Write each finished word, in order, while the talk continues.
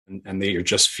and they are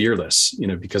just fearless,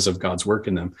 because of God's work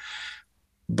in them.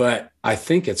 But I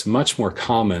think it's much more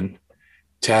common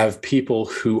to have people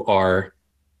who are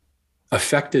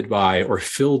affected by or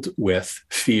filled with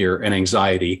fear and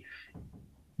anxiety,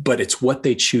 but it's what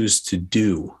they choose to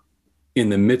do in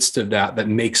the midst of that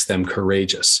makes them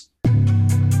courageous.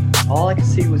 All I could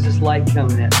see was this light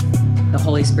coming in. The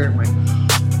Holy Spirit went,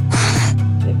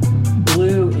 it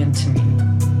blew into me.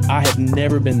 I have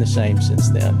never been the same since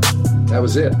then. That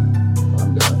was it.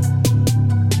 I'm done.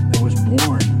 I was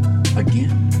born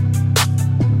again.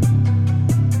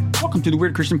 Welcome to the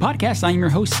Weird Christian Podcast. I am your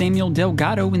host, Samuel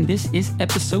Delgado, and this is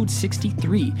episode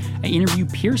 63. I interview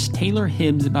Pierce Taylor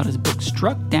Hibbs about his book,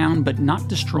 Struck Down But Not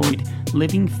Destroyed,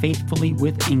 Living Faithfully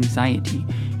with Anxiety.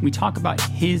 We talk about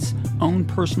his own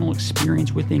personal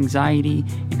experience with anxiety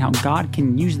and how God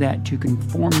can use that to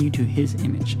conform you to his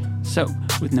image. So,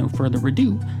 with no further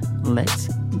ado, let's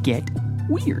get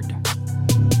weird.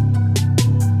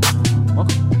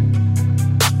 Welcome.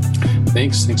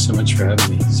 Thanks so much for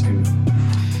having me,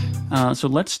 Samuel. So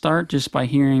let's start just by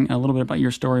hearing a little bit about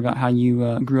your story about how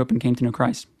you grew up and came to know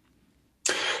Christ.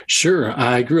 Sure.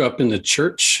 I grew up in the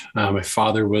church. My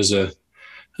father was a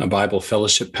Bible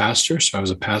fellowship pastor, so I was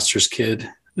a pastor's kid,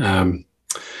 and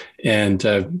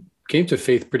came to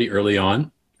faith pretty early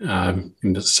on. I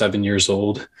was 7 years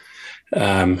old.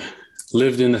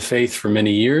 Lived in the faith for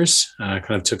many years.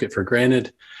 Kind of took it for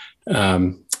granted,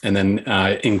 and then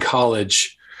in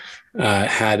college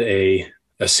had a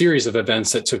series of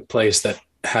events that took place that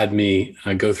had me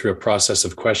go through a process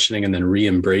of questioning and then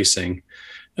re-embracing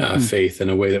faith in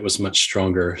a way that was much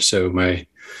stronger. So my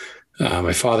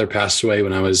father passed away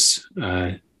when I was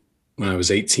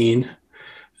 18,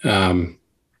 and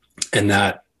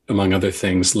that, among other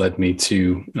things, led me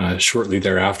to shortly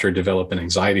thereafter develop an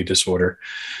anxiety disorder,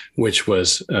 which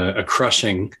was a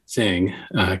crushing thing,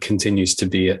 continues to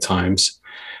be at times.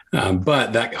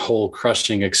 But that whole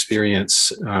crushing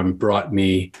experience brought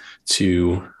me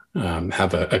to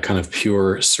have a kind of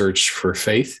pure search for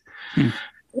faith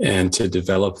and to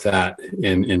develop that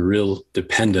in real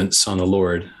dependence on the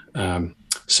Lord.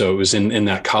 So it was in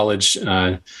that college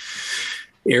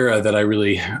era that I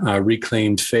really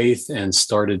reclaimed faith and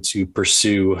started to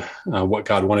pursue what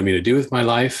God wanted me to do with my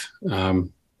life.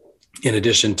 In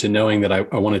addition to knowing that I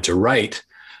wanted to write,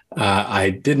 I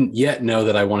didn't yet know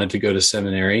that I wanted to go to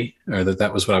seminary, or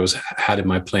that was what had in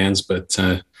my plans, but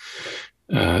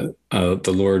the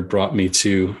Lord brought me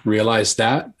to realize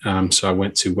that. So I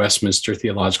went to Westminster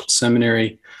Theological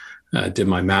Seminary, did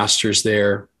my master's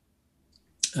there,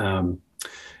 and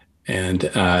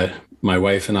my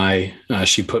wife and I,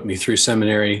 she put me through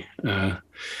seminary,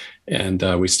 and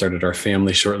we started our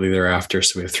family shortly thereafter.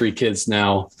 So we have 3 kids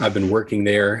now. I've been working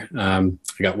there.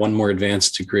 I got one more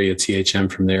advanced degree, a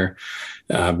THM from there.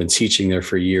 I've been teaching there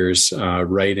for years,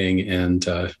 writing and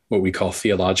what we call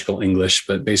theological English,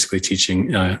 but basically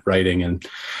teaching writing and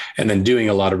then doing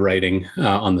a lot of writing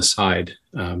on the side.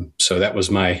 So that was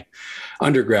my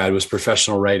undergrad, was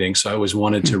professional writing. So I always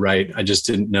wanted to write. I just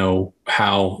didn't know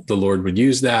how the Lord would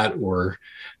use that or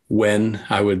when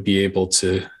I would be able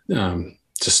to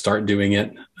start doing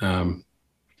it.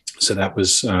 So that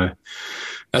was,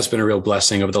 that's been a real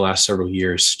blessing over the last several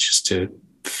years, just to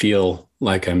feel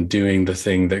like I'm doing the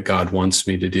thing that God wants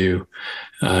me to do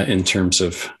in terms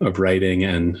of writing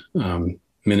and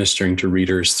ministering to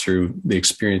readers through the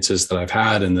experiences that I've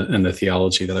had and the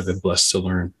theology that I've been blessed to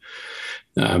learn.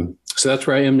 So that's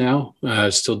where I am now,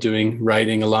 still doing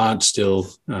writing a lot, still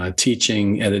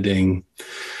teaching, editing,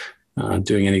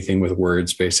 doing anything with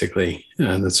words, basically.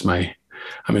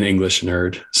 I'm an English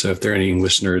nerd. So if there are any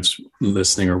English nerds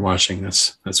listening or watching,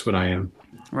 that's what I am.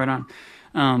 Right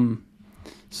on.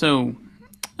 So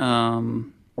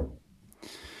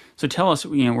tell us,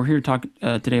 we're here to talk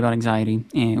today about anxiety,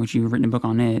 and which you've written a book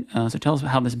on it. So tell us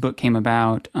how this book came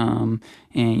about, and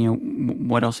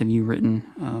what else have you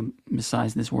written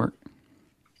besides this work?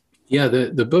 Yeah,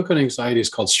 the book on anxiety is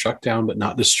called Struck Down But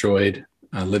Not Destroyed,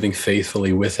 Living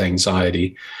Faithfully with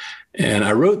Anxiety. And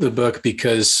I wrote the book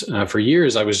because for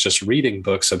years I was just reading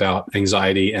books about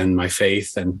anxiety and my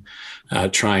faith and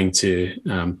trying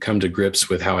to come to grips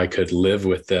with how I could live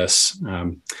with this.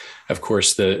 Of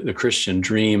course, the Christian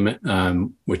dream,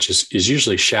 which is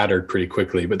usually shattered pretty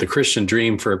quickly, but the Christian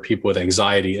dream for people with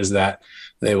anxiety is that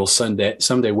they will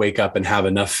someday wake up and have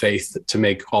enough faith to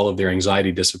make all of their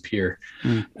anxiety disappear.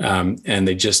 And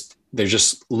they're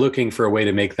just looking for a way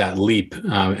to make that leap.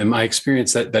 In my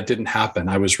experience, that didn't happen.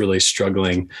 I was really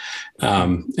struggling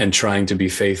and trying to be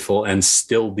faithful and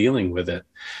still dealing with it.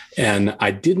 And I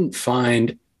didn't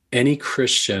find any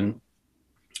Christian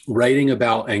writing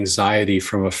about anxiety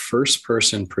from a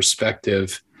first-person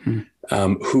perspective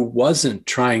who wasn't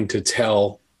trying to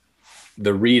tell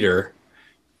the reader,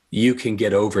 you can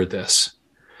get over this.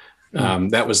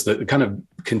 That was the kind of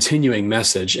continuing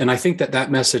message. And I think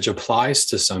that message applies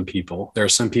to some people. There are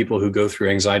some people who go through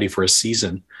anxiety for a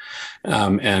season,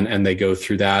 and they go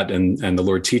through that, and the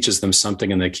Lord teaches them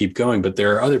something and they keep going. But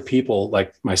there are other people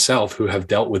like myself who have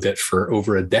dealt with it for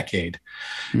over a decade,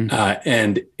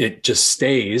 and it just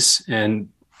stays. And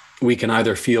we can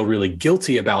either feel really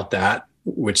guilty about that,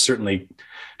 which certainly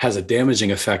has a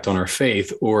damaging effect on our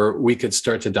faith, or we could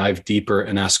start to dive deeper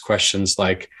and ask questions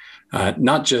like,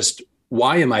 not just,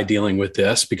 why am I dealing with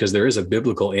this? Because there is a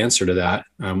biblical answer to that,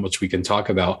 which we can talk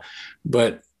about.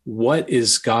 But what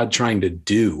is God trying to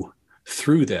do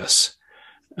through this?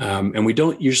 And we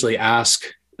don't usually ask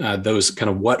those kind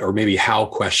of what or maybe how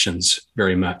questions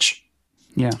very much.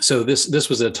 Yeah. So this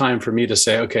was a time for me to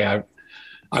say, okay,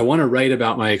 I want to write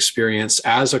about my experience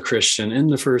as a Christian in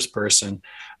the first person.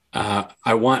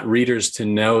 I want readers to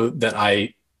know that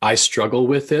I struggle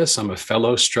with this. I'm a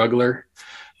fellow struggler.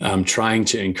 I'm trying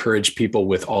to encourage people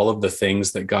with all of the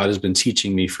things that God has been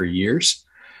teaching me for years.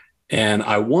 And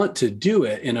I want to do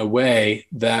it in a way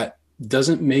that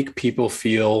doesn't make people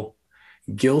feel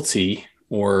guilty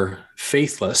or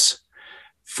faithless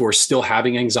for still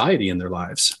having anxiety in their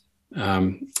lives.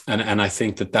 And I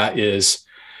think that is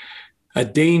a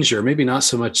danger, maybe not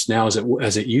so much now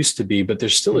as it used to be, but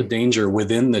there's still a danger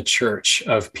within the church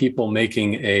of people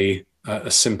making a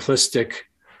simplistic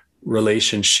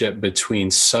relationship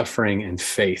between suffering and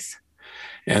faith.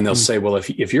 And they'll say, well,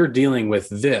 if you're dealing with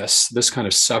this kind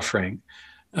of suffering,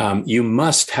 you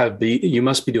must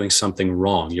be doing something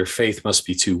wrong. Your faith must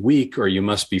be too weak, or you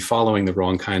must be following the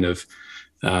wrong kind of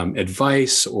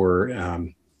advice,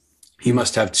 or you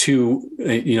must have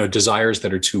desires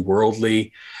that are too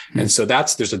worldly. And so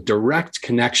there's a direct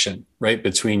connection, right,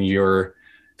 between your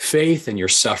faith and your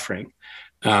suffering.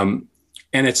 And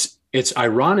it's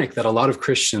ironic that a lot of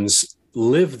Christians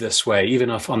live this way, even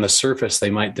if on the surface they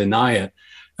might deny it,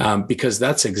 because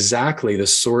that's exactly the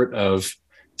sort of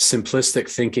simplistic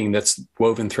thinking that's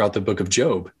woven throughout the book of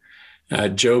Job.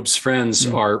 Job's friends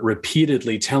are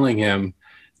repeatedly telling him,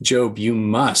 Job, you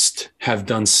must have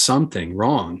done something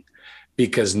wrong,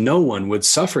 because no one would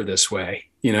suffer this way,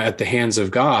 at the hands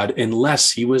of God,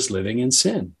 unless he was living in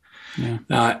sin.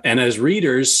 Yeah. And as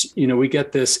readers, we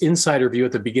get this insider view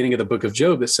at the beginning of the book of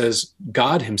Job that says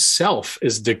God himself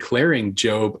is declaring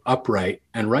Job upright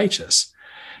and righteous.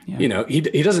 Yeah.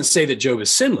 He doesn't say that Job is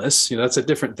sinless. That's a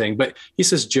different thing. But he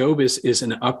says Job is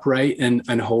an upright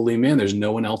and holy man. There's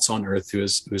no one else on earth who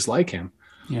is like him.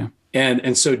 Yeah.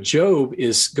 And so Job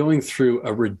is going through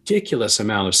a ridiculous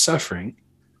amount of suffering,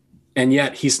 and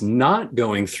yet he's not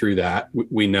going through that,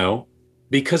 we know,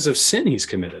 because of sin he's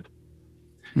committed.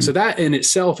 So that in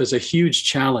itself is a huge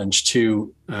challenge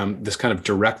to this kind of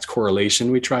direct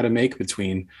correlation we try to make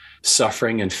between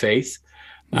suffering and faith.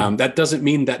 That doesn't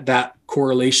mean that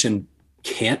correlation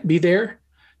can't be there.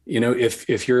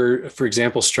 If you're, for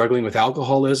example, struggling with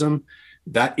alcoholism,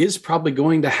 that is probably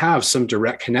going to have some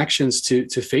direct connections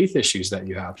to faith issues that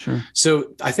you have. Sure.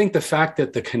 So I think the fact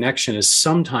that the connection is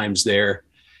sometimes there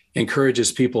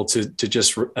encourages people to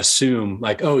just assume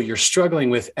like, oh, you're struggling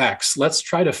with X. Let's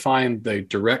try to find the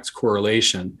direct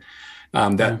correlation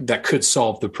that could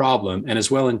solve the problem. And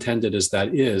as well intended as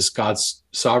that is, God's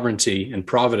sovereignty and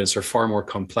providence are far more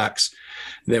complex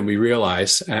than we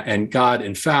realize. And God,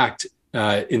 in fact,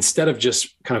 instead of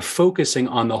just kind of focusing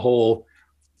on the whole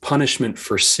punishment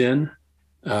for sin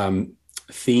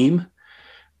theme,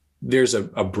 there's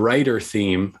a brighter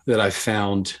theme that I've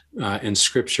found in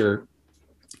Scripture,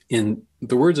 in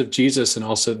the words of Jesus and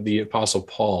also the Apostle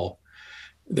Paul,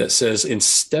 that says,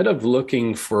 instead of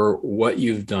looking for what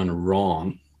you've done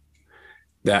wrong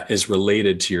that is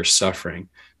related to your suffering,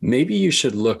 maybe you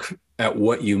should look at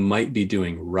what you might be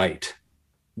doing right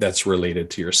that's related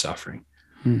to your suffering.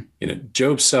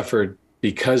 Job suffered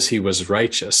because he was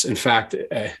righteous. In fact,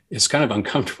 it's kind of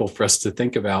uncomfortable for us to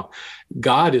think about.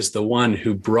 God is the one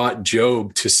who brought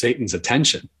Job to Satan's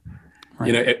attention.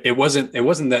 Right. It wasn't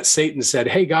that Satan said,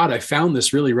 "Hey, God, I found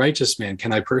this really righteous man.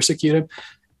 Can I persecute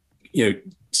him?"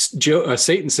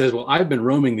 Satan says, "Well, I've been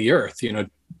roaming the earth,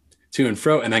 to and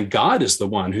fro," and then God is the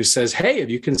one who says, "Hey, have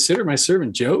you considered my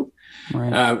servant Job?"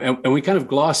 Right. And we kind of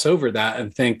gloss over that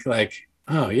and think like,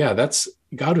 "Oh, yeah,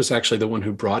 God was actually the one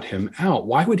who brought him out.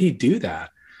 Why would he do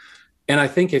that?" And I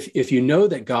think if you know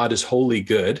that God is wholly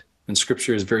good, and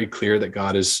Scripture is very clear that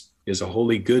God is a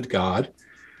holy, good God,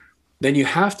 then you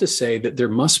have to say that there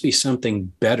must be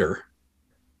something better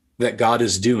that God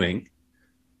is doing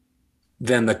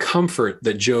than the comfort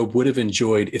that Job would have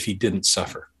enjoyed if he didn't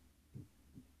suffer.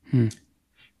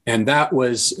 And that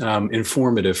was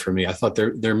informative for me. I thought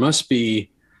there must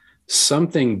be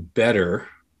something better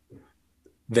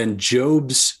than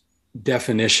Job's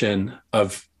definition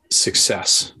of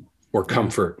success or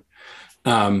comfort.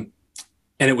 And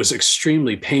it was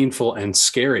extremely painful and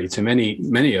scary to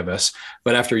many of us.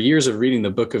 But after years of reading the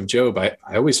book of Job, I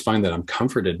always find that I'm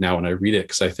comforted now when I read it,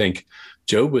 because I think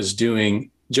Job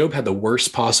had the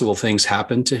worst possible things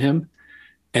happen to him.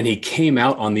 And he came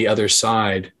out on the other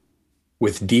side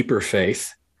with deeper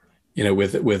faith,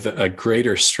 with a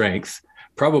greater strength,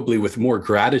 probably with more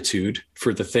gratitude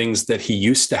for the things that he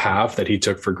used to have that he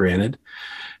took for granted.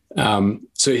 So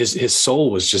his soul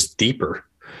was just deeper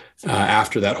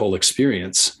after that whole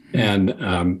experience.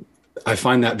 And I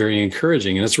find that very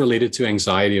encouraging. And it's related to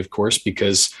anxiety, of course,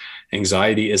 because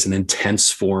anxiety is an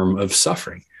intense form of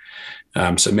suffering.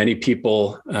 So many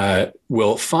people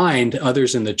will find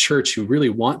others in the church who really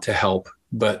want to help,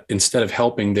 but instead of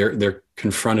helping, they're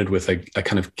confronted with a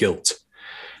kind of guilt.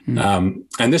 And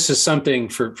this is something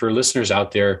for listeners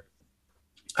out there.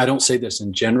 I don't say this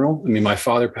in general. I mean, my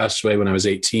father passed away when I was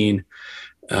 18.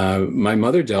 My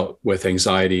mother dealt with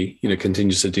anxiety,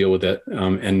 continues to deal with it.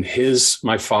 And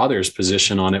my father's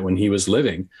position on it when he was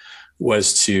living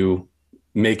was to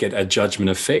make it a judgment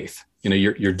of faith.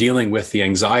 You're dealing with the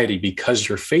anxiety because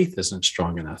your faith isn't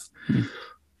strong enough,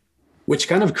 which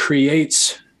kind of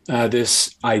creates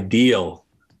this ideal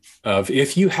of,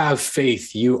 if you have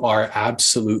faith, you are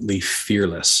absolutely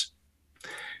fearless.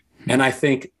 And I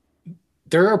think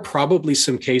there are probably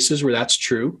some cases where that's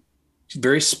true.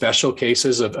 Very special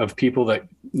cases of people that,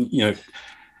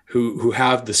 who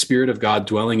have the Spirit of God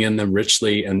dwelling in them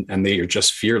richly, and they are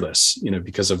just fearless,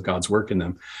 because of God's work in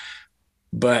them.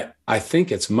 But I think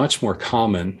it's much more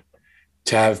common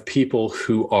to have people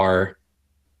who are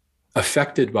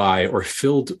affected by or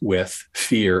filled with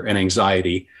fear and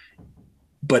anxiety,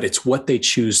 but it's what they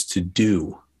choose to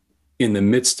do in the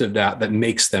midst of that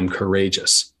makes them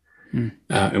courageous. And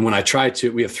when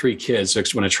we have 3 kids. So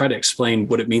when I try to explain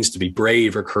what it means to be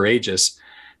brave or courageous,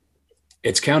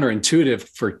 it's counterintuitive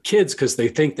for kids because they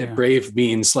think that brave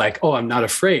means like, oh, I'm not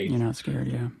afraid. You're not scared.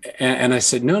 Yeah. And I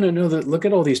said, no. Look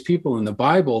at all these people in the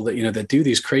Bible that, that do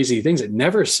these crazy things. It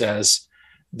never says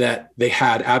that they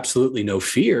had absolutely no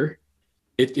fear.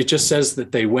 It just says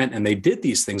that they went and they did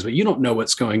these things, but you don't know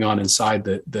what's going on inside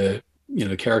the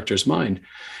character's mind.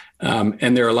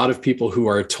 And there are a lot of people who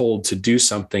are told to do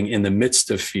something in the midst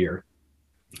of fear.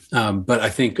 But I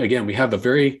think, again, we have a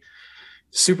very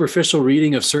superficial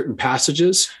reading of certain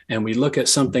passages, and we look at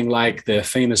something like the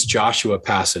famous Joshua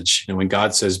passage, when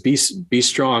God says, be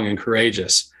strong and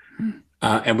courageous.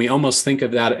 And we almost think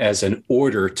of that as an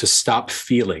order to stop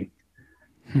feeling.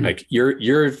 Like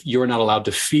you're not allowed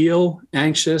to feel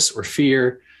anxious or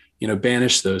fear,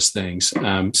 banish those things.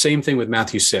 Same thing with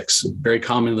Matthew 6, very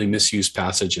commonly misused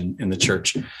passage in the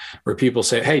church, where people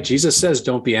say, hey, Jesus says,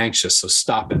 don't be anxious. So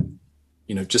stop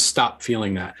it, just stop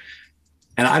feeling that.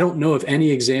 And I don't know of any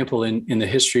example in the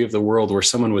history of the world where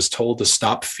someone was told to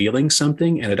stop feeling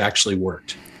something and it actually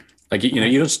worked. Like, you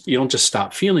don't just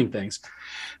stop feeling things.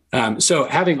 So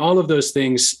having all of those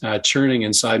things churning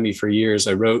inside me for years,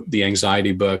 I wrote the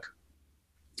anxiety book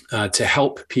to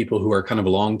help people who are kind of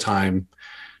long time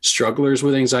strugglers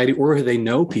with anxiety, or they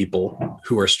know people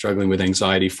who are struggling with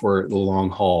anxiety for the long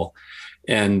haul.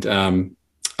 And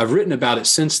I've written about it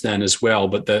since then as well,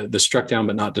 but the Struck Down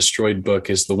But Not Destroyed book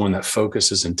is the one that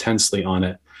focuses intensely on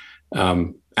it.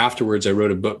 Afterwards, I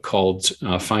wrote a book called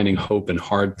Finding Hope in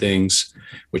Hard Things,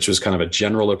 which was kind of a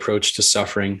general approach to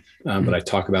suffering. But I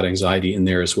talk about anxiety in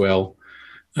there as well,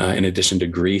 in addition to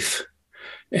grief.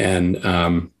 And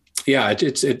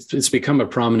it's become a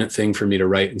prominent thing for me to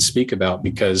write and speak about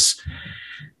because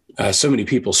so many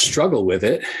people struggle with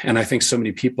it. And I think so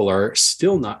many people are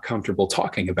still not comfortable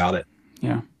talking about it.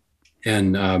 Yeah.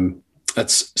 And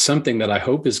that's something that I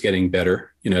hope is getting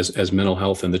better, as mental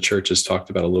health and the church has talked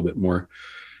about a little bit more.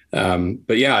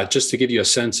 But yeah, just to give you a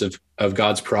sense of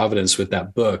God's providence with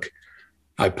that book,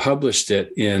 I published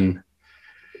it in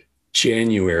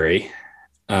January.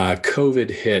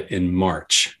 COVID hit in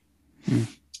March.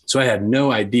 So I had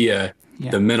no idea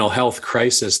the mental health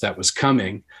crisis that was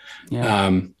coming.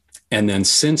 Yeah. And then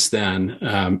since then,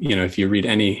 if you read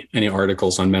any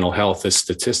articles on mental health, the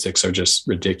statistics are just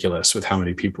ridiculous with how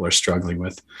many people are struggling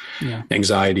with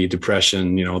anxiety,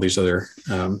 depression, all these other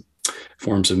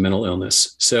forms of mental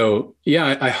illness. So,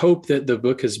 I hope that the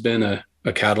book has been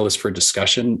a catalyst for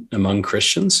discussion among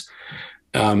Christians.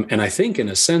 And I think in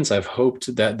a sense, I've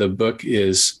hoped that the book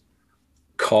is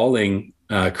calling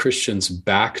Christians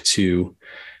back to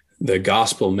the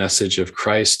gospel message of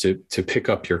Christ to pick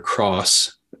up your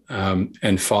cross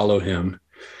and follow him.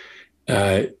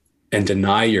 and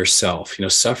deny yourself.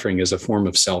 Suffering is a form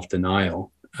of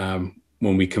self-denial.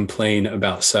 When we complain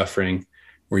about suffering,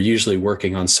 we're usually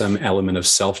working on some element of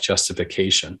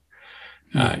self-justification.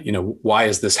 Why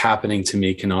is this happening to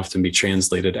me can often be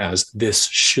translated as this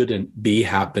shouldn't be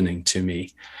happening to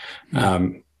me.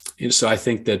 So I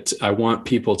think that I want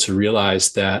people to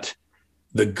realize that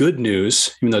the good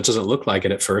news, even though it doesn't look like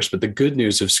it at first, but the good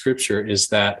news of Scripture is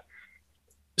that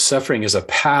suffering is a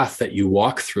path that you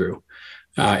walk through.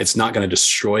 It's not going to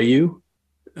destroy you.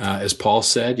 As Paul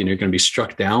said, you're going to be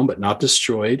struck down, but not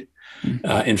destroyed.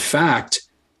 In fact,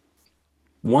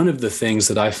 one of the things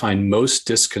that I find most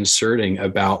disconcerting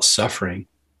about suffering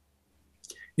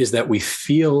is that we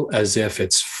feel as if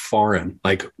it's foreign,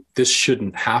 like this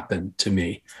shouldn't happen to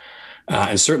me.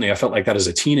 And certainly I felt like that as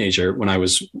a teenager when I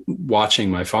was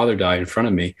watching my father die in front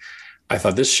of me. I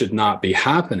thought this should not be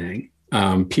happening.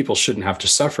 People shouldn't have to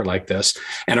suffer like this.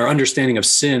 And our understanding of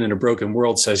sin in a broken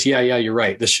world says, yeah, you're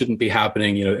right. This shouldn't be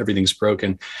happening. Everything's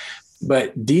broken.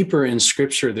 But deeper in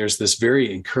Scripture, there's this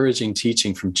very encouraging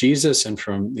teaching from Jesus and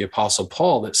from the Apostle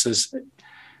Paul that says,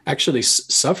 actually,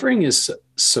 suffering is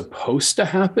supposed to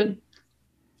happen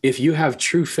if you have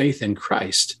true faith in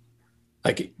Christ.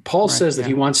 Like Paul says that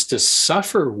he wants to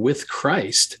suffer with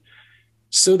Christ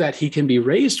so that he can be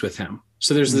raised with him.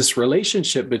 So there's this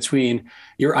relationship between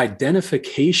your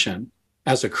identification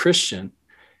as a Christian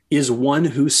is one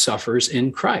who suffers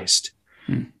in Christ.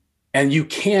 And you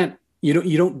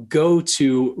don't go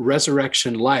to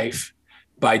resurrection life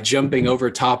by jumping over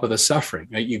top of the suffering.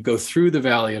 Right? You go through the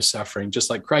valley of suffering,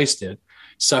 just like Christ did,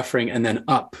 suffering and then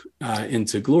up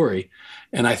into glory.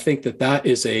 And I think that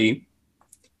is a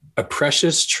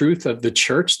precious truth of the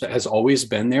church that has always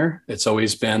been there. It's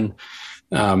always been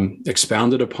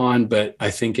expounded upon, but I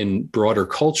think in broader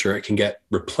culture, it can get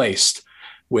replaced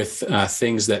with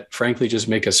things that frankly just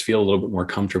make us feel a little bit more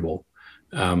comfortable.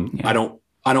 I don't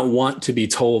want to be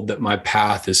told that my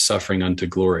path is suffering unto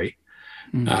glory.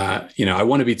 I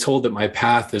want to be told that my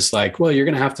path is like, well, you're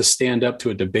going to have to stand up to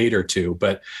a debate or two,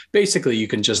 but basically you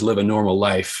can just live a normal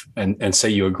life and say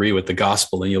you agree with the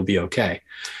gospel and you'll be okay.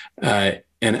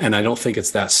 And I don't think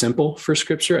it's that simple for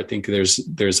Scripture. I think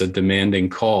there's a demanding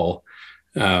call.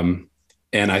 And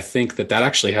I think that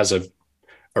actually has a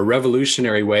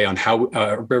revolutionary way on how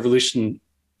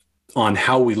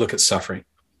we look at suffering.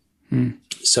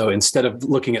 So instead of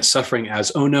looking at suffering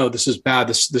as, oh no, this is bad,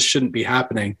 this shouldn't be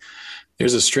happening,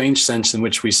 there's a strange sense in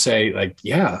which we say, like,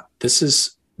 yeah, this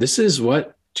is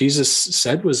what Jesus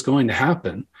said was going to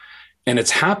happen. And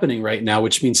it's happening right now,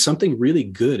 which means something really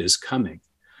good is coming.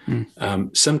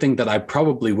 Something that I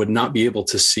probably would not be able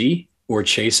to see or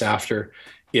chase after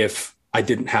if I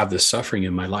didn't have this suffering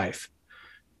in my life.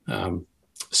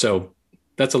 So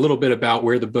that's a little bit about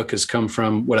where the book has come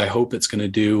from, what I hope it's going to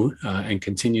do and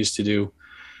continues to do.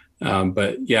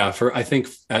 But yeah, I think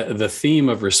the theme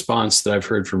of response that I've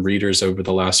heard from readers over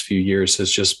the last few years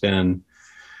has just been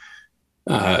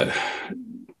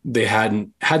they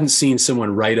hadn't seen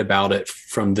someone write about it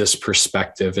from this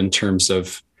perspective in terms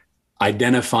of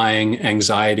identifying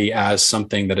anxiety as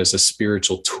something that is a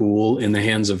spiritual tool in the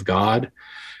hands of God,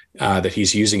 that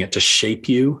he's using it to shape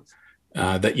you,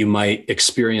 that you might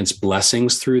experience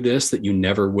blessings through this that you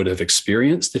never would have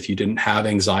experienced if you didn't have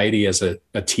anxiety as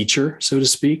a teacher, so to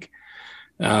speak.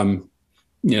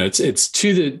 It's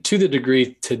to the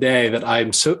degree today that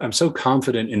I'm so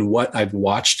confident in what I've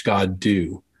watched God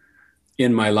do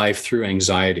in my life through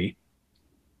anxiety,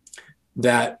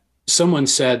 that someone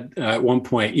said at one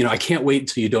point, I can't wait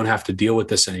until you don't have to deal with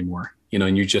this anymore, and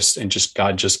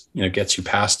God just gets you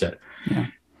past it. Yeah.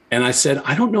 And I said,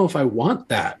 I don't know if I want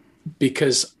that,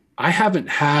 because I haven't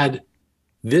had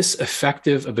this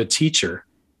effective of a teacher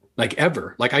like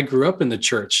ever. Like, I grew up in the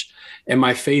church and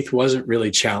my faith wasn't really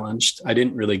challenged. I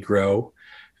didn't really grow.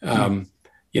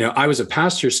 I was a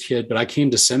pastor's kid, but I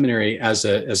came to seminary as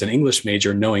an English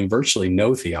major, knowing virtually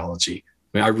no theology.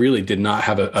 I mean, I really did not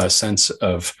have a sense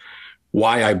of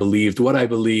why I believed what I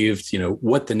believed,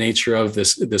 what the nature of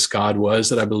this God was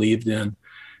that I believed in.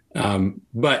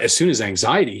 But as soon as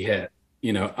anxiety hit,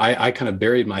 I kind of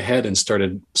buried my head and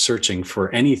started searching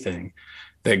for anything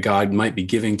that God might be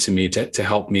giving to me to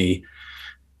help me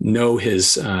know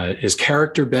his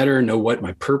character better, know what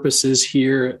my purpose is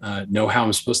here, know how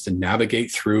I'm supposed to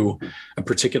navigate through a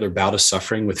particular bout of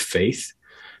suffering with faith.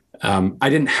 I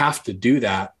didn't have to do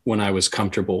that when I was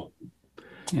comfortable.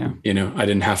 Yeah. I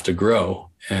didn't have to grow.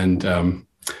 And,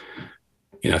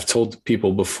 I've told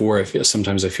people before,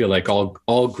 sometimes I feel like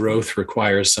all growth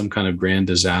requires some kind of grand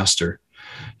disaster,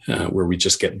 where we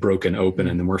just get broken open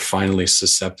and then we're finally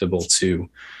susceptible to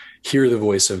hear the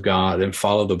voice of God and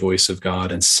follow the voice of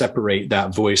God and separate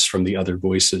that voice from the other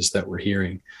voices that we're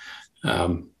hearing.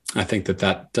 I think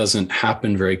that doesn't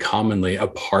happen very commonly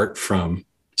apart from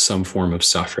some form of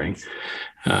suffering.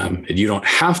 You don't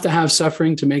have to have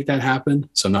suffering to make that happen.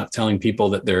 So I'm not telling people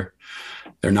that they're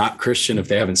not Christian if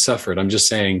they haven't suffered. I'm just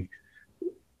saying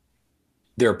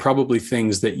there are probably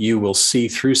things that you will see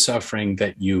through suffering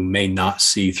that you may not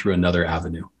see through another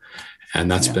avenue.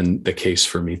 And that's been the case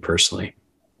for me personally.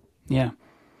 Yeah.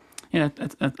 Yeah,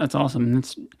 that's awesome. And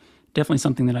that's definitely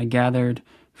something that I gathered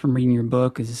from reading your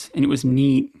book and it was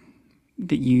neat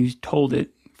that you told it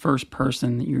first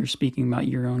person, that you're speaking about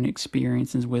your own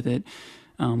experiences with it.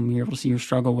 You're able to see your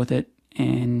struggle with it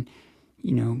and,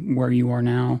 where you are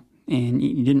now. And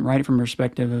you didn't write it from a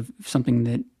perspective of something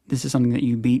that this is something that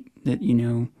you beat, that,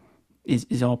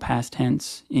 is all past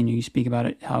tense. And you speak about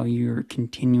it, how you're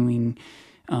continuing,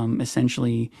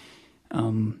 essentially,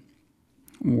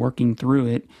 working through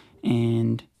it,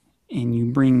 and you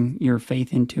bring your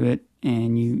faith into it,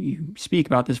 and you speak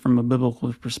about this from a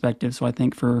biblical perspective. So I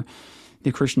think for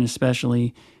the Christian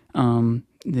especially, that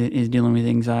is dealing with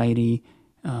anxiety,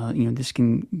 this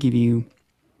can give you,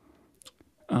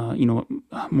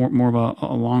 more of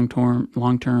a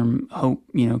long-term hope,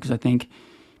 because I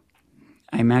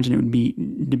imagine it would be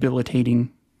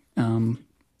debilitating,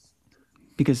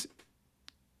 because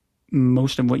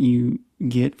most of what you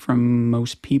get from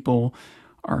most people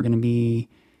are going to be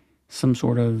some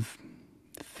sort of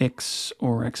fix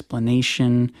or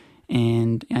explanation,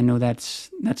 and I know that's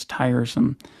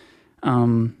tiresome.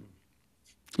 And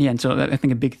so I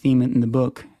think a big theme in the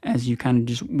book, as you kind of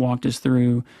just walked us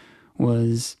through,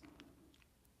 was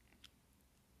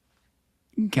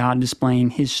God displaying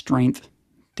his strength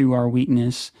through our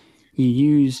weakness. You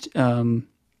used an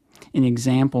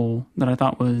example that I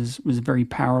thought was very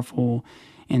powerful,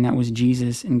 and that was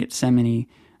Jesus in Gethsemane.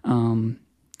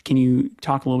 Can you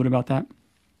talk a little bit about that?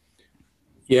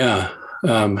 Yeah.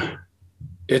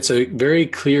 It's a very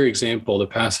clear example, the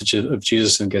passage of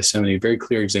Jesus in Gethsemane, a very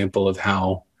clear example of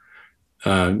how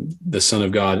the Son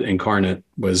of God incarnate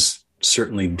was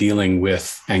certainly dealing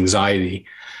with anxiety.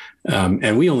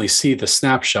 And we only see the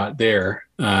snapshot there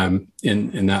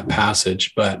in that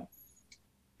passage, but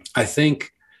I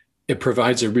think it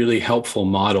provides a really helpful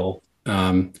model,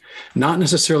 not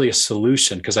necessarily a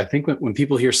solution, because I think when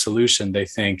people hear solution, they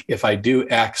think if I do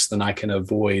X, then I can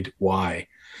avoid Y.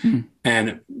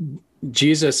 And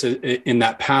Jesus in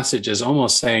that passage is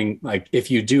almost saying, like,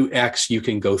 if you do X, you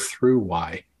can go through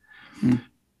Y.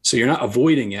 So you're not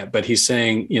avoiding it, but he's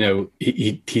saying,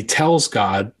 he tells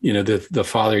God, the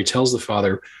Father, he tells the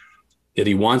Father that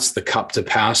he wants the cup to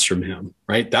pass from him,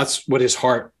 right? That's what his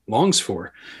heart longs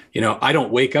for. I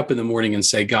don't wake up in the morning and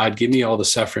say, God, give me all the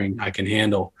suffering I can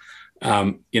handle.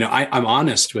 I'm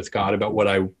honest with God about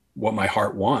what my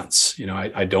heart wants.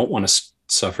 I don't want to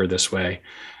suffer this way.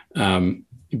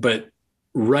 But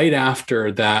right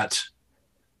after that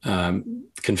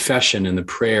confession and the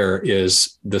prayer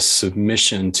is the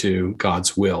submission to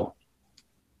God's will.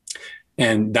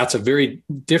 And that's a very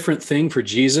different thing for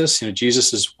Jesus.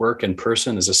 Jesus's work in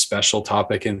person is a special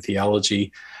topic in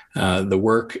theology. The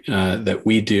work that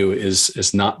we do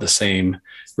is not the same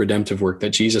redemptive work that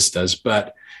Jesus does,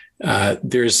 but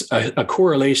there's a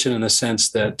correlation in the sense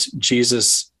that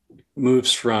Jesus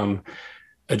moves from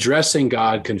addressing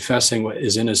God, confessing what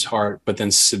is in his heart, but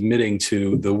then submitting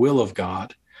to the will of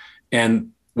God.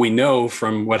 And we know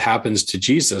from what happens to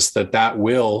Jesus that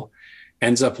will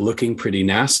ends up looking pretty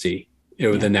nasty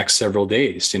over the next several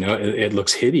days. It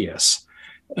looks hideous.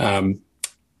 And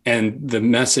the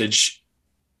message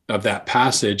of that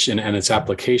passage and its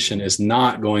application is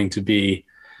not going to be,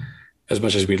 as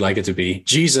much as we'd like it to be,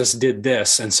 Jesus did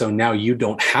this, and so now you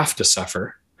don't have to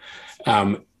suffer.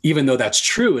 Even though that's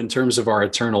true in terms of our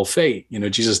eternal fate,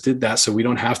 Jesus did that, so we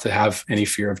don't have to have any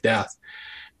fear of death.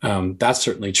 That's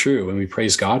certainly true, and we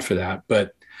praise God for that.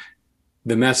 But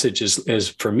the message is,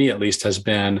 for me at least, has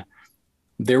been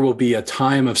there will be a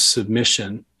time of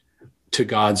submission to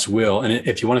God's will. And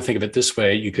if you want to think of it this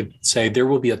way, you could say there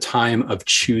will be a time of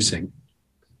choosing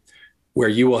where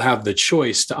you will have the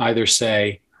choice to either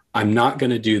say, I'm not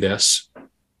going to do this,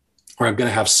 or I'm going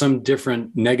to have some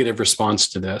different negative response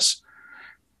to this,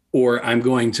 or I'm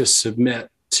going to submit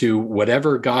to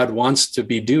whatever God wants to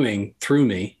be doing through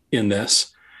me in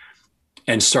this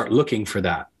and start looking for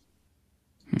that.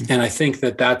 And I think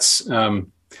that's,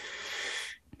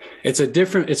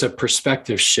 it's a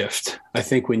perspective shift. I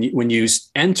think when you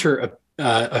enter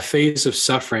a phase of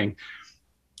suffering,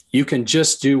 you can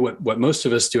just do what most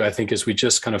of us do, I think, is we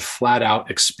just kind of flat out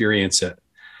experience it.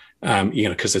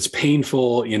 because it's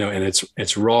painful, and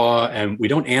it's raw, and we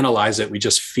don't analyze it. We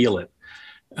just feel it.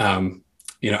 I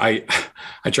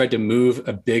tried to move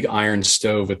a big iron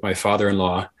stove with my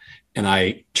father-in-law, and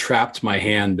I trapped my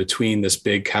hand between this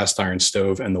big cast iron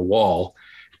stove and the wall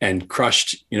and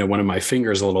crushed, one of my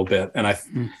fingers a little bit. And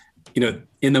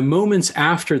in the moments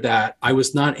after that, I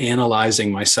was not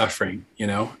analyzing my suffering.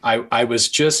 I was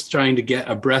just trying to get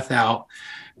a breath out.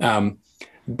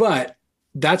 But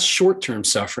that's short-term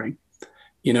suffering.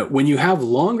 When you have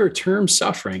longer-term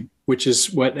suffering, which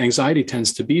is what anxiety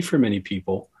tends to be for many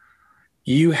people,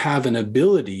 you have an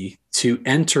ability to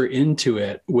enter into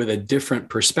it with a different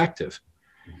perspective.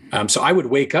 So I would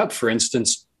wake up, for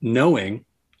instance, knowing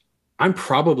I'm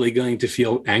probably going to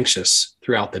feel anxious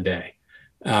throughout the day.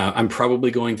 I'm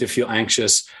probably going to feel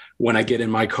anxious when I get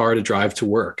in my car to drive to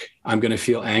work. I'm going to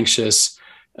feel anxious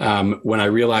when I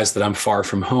realize that I'm far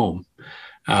from home.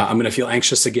 I'm going to feel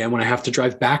anxious again when I have to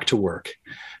drive back to work.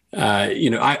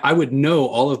 I would know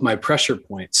all of my pressure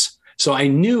points. So I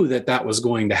knew that was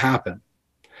going to happen.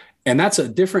 And that's a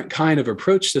different kind of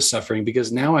approach to suffering,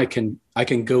 because now I can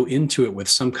go into it with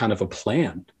some kind of a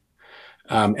plan.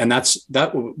 And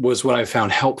that was what I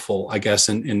found helpful, I guess,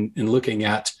 in looking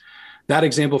at that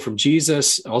example from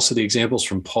Jesus, also the examples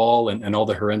from Paul and all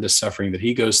the horrendous suffering that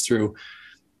he goes through.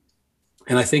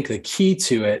 And I think the key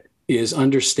to it is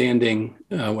understanding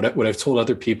what I've told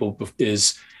other people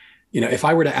is, if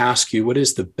I were to ask you, what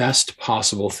is the best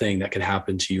possible thing that could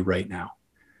happen to you right now?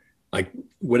 Like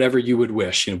whatever you would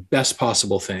wish, best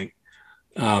possible thing.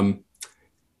 And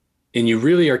you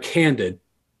really are candid,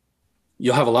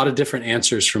 you'll have a lot of different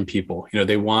answers from people.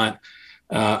 They want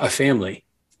a family.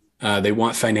 They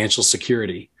want financial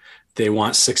security. They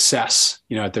want success,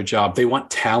 at their job. They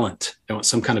want talent. They want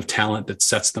some kind of talent that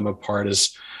sets them apart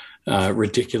as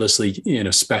ridiculously,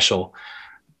 special.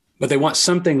 But they want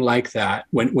something like that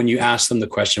when you ask them the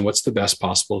question, what's the best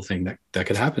possible thing that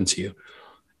could happen to you?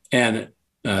 And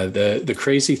the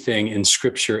crazy thing in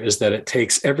Scripture is that it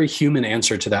takes every human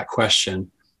answer to that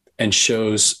question and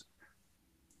shows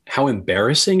how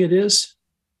embarrassing it is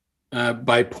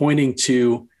by pointing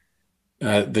to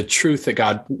the truth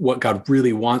that what God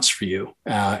really wants for you.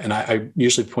 And I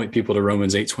usually point people to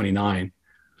Romans 8:29.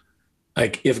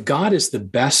 Like, if God is the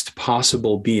best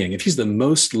possible being, if he's the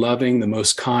most loving, the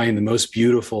most kind, the most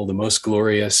beautiful, the most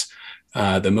glorious,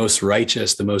 the most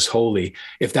righteous, the most holy,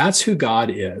 if that's who God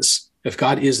is, if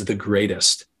God is the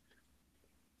greatest,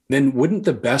 then wouldn't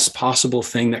the best possible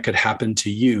thing that could happen to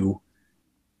you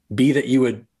be that you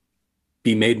would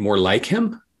be made more like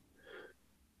him?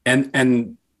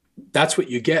 And that's what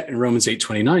you get in Romans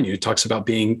 8:29. It talks about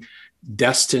being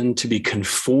destined to be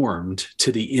conformed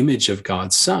to the image of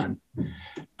God's Son.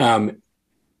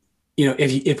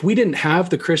 If we didn't have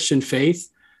the Christian faith,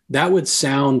 that would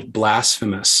sound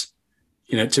blasphemous.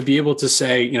 To be able to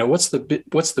say, what's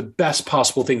the best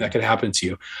possible thing that could happen to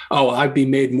you? Oh, I'd be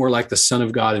made more like the Son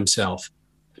of God himself.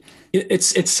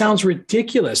 It sounds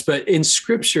ridiculous, but in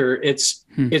Scripture, it's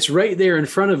right there in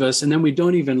front of us, and then we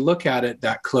don't even look at it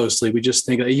that closely. We just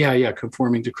think,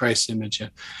 conforming to Christ's image,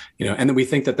 and then we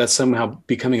think that that's somehow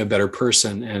becoming a better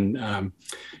person and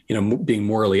being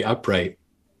morally upright,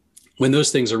 when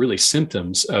those things are really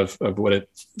symptoms of what it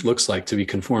looks like to be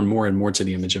conformed more and more to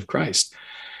the image of Christ.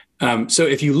 So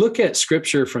if you look at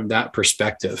Scripture from that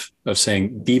perspective of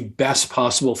saying the best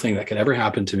possible thing that could ever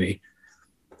happen to me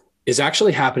is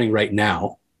actually happening right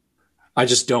now, I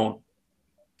just don't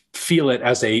feel it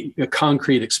as a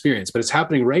concrete experience, but it's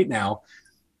happening right now.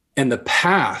 And the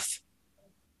path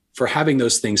for having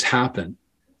those things happen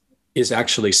is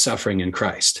actually suffering in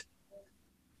Christ.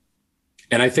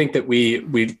 And I think that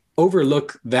we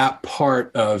overlook that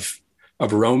part of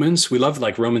Romans. We love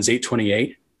like Romans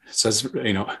 8:28. It says,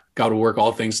 God will work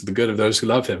all things to the good of those who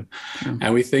love him. Mm-hmm.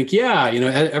 And we think,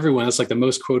 everyone, that's like the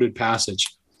most quoted passage.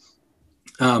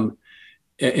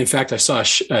 In fact, I saw a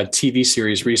TV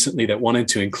series recently that wanted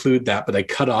to include that, but they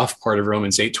cut off part of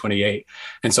Romans 8:28.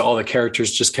 And so all the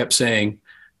characters just kept saying,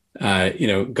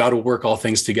 God will work all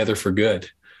things together for good.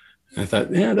 And I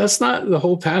thought, that's not the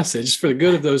whole passage. It's for the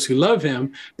good of those who love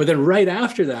him. But then right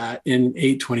after that, in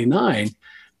 8:29,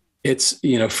 it's,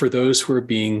 for those who are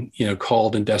being,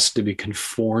 called and destined to be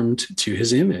conformed to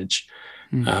his image.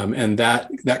 Mm. And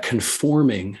that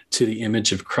conforming to the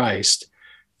image of Christ,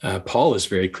 Paul is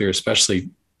very clear,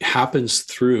 especially happens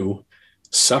through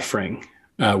suffering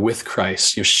with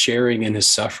Christ, sharing in his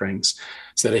sufferings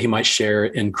so that he might share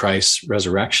in Christ's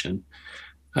resurrection.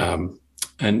 That's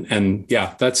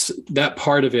that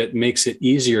part of it makes it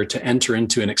easier to enter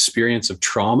into an experience of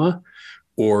trauma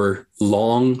or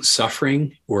long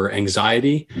suffering or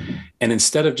anxiety. Mm-hmm. And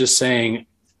instead of just saying,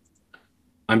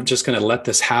 I'm just going to let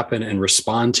this happen and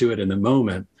respond to it in the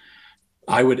moment,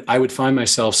 I would find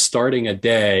myself starting a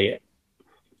day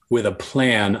with a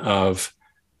plan of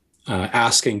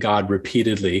asking God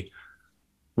repeatedly,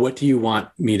 what do you want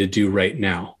me to do right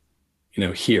now?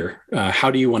 Here,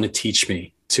 how do you want to teach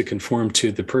me to conform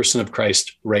to the person of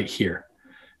Christ right here,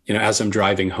 as I'm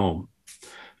driving home?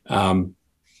 So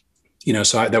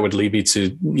that would lead me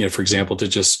to, for example, to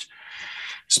just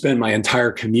spend my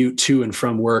entire commute to and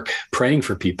from work praying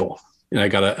for people. And I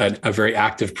got a very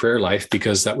active prayer life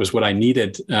because that was what I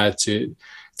needed to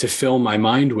fill my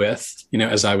mind with,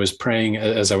 as I was praying,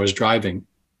 as I was driving.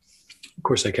 Of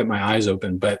course, I kept my eyes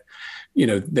open, but,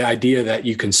 the idea that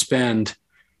you can spend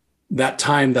that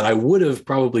time that I would have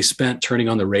probably spent turning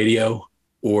on the radio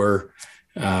or,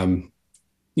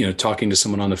 talking to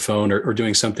someone on the phone or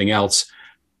doing something else,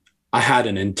 I had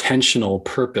an intentional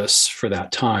purpose for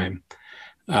that time.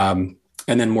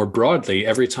 And then more broadly,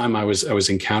 every time I was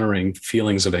encountering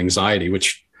feelings of anxiety,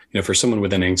 which, for someone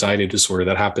with an anxiety disorder,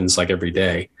 that happens like every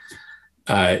day.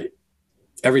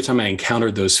 Every time I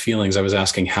encountered those feelings, I was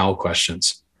asking how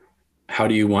questions. How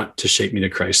do you want to shape me to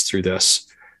Christ through this?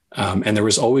 And there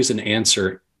was always an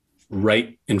answer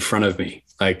right in front of me.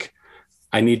 Like,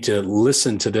 I need to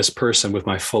listen to this person with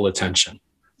my full attention.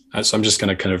 So I'm just going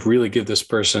to kind of really give this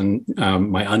person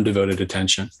my undevoted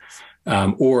attention.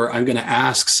 Or I'm going to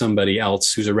ask somebody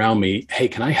else who's around me, hey,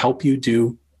 can I help you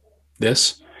do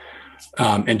this?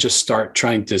 And just start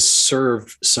trying to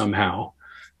serve somehow.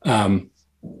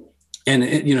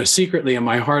 And secretly in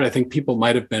my heart, I think people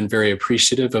might have been very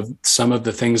appreciative of some of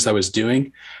the things I was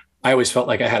doing. I always felt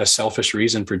like I had a selfish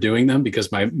reason for doing them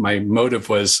because my motive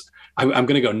was, I'm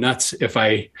going to go nuts if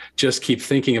I just keep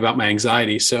thinking about my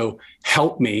anxiety. So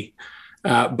help me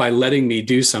by letting me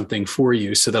do something for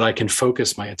you so that I can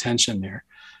focus my attention there.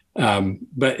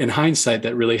 But in hindsight,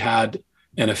 that really had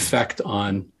an effect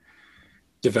on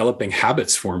developing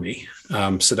habits for me,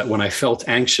 so that when I felt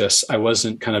anxious, I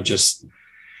wasn't kind of just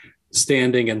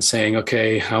standing and saying,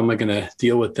 okay, how am I going to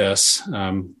deal with this?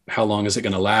 How long is it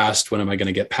going to last? When am I going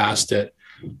to get past it?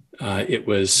 It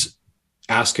was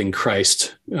asking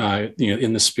Christ,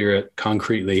 in the Spirit,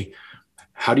 concretely,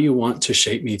 how do you want to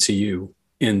shape me to you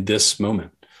in this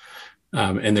moment?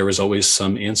 And there was always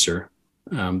some answer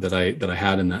that I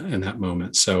had in that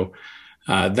moment. So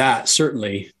that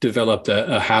certainly developed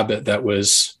a habit that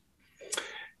was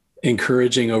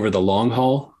encouraging over the long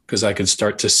haul, because I could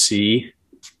start to see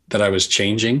that I was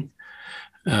changing,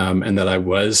 and that I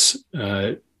was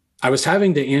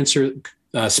having to answer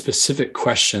specific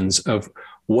questions of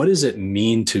what does it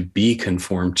mean to be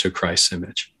conformed to Christ's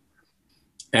image?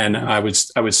 And I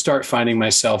would start finding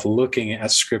myself looking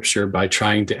at Scripture by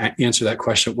trying to answer that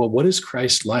question. Well, what is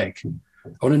Christ like? I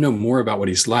want to know more about what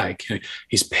he's like.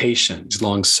 He's patient, he's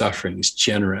long-suffering, he's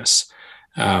generous,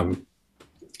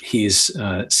 he's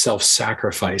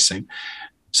self-sacrificing.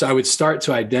 So I would start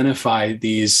to identify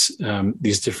these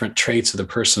different traits of the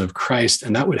person of Christ,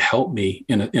 and that would help me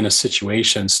in a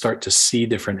situation start to see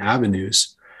different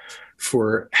avenues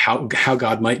for how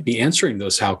God might be answering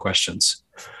those how questions.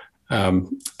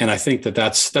 And I think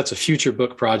that's a future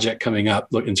book project coming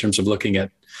up in terms of looking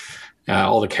at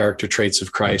all the character traits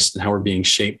of Christ and how we're being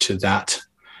shaped to that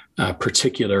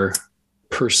particular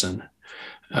person.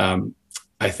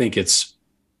 I think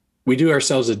we do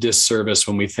ourselves a disservice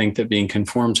when we think that being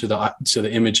conformed to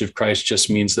the image of Christ just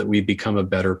means that we become a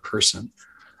better person.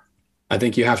 I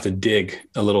think you have to dig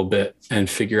a little bit and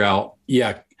figure out,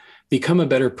 become a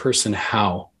better person.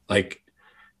 How? Like,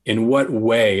 in what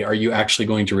way are you actually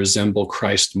going to resemble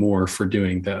Christ more for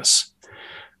doing this?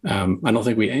 I don't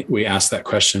think we ask that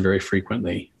question very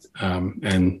frequently.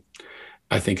 And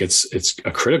I think it's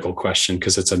a critical question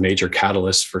because it's a major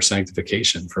catalyst for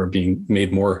sanctification, for being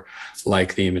made more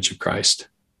like the image of Christ.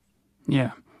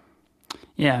 Yeah.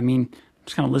 Yeah. I mean,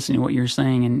 just kind of listening to what you're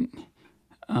saying,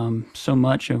 and so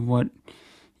much of what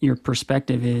your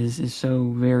perspective is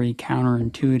so very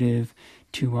counterintuitive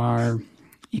to our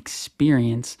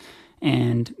experience.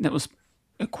 And that was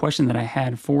a question that I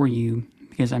had for you,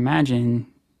 because I imagine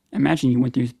you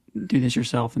went through this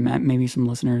yourself, and maybe some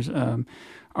listeners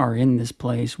are in this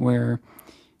place where,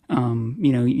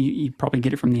 you probably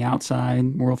get it from the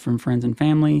outside world, from friends and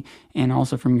family, and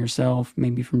also from yourself,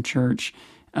 maybe from church,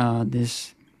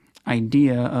 this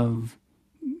idea of,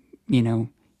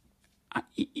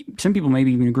 some people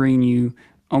maybe even agree in you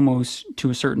almost to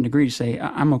a certain degree to say,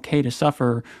 I'm okay to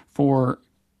suffer for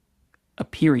a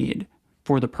period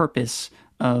for the purpose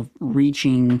of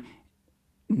reaching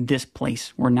this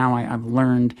place where now I've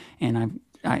learned, and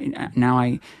I've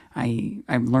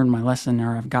learned my lesson,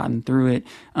 or I've gotten through it.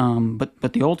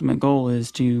 But the ultimate goal is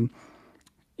to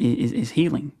is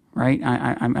healing, right?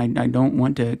 I don't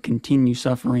want to continue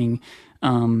suffering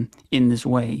in this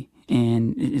way,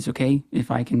 and it's okay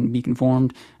if I can be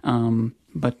conformed,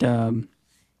 but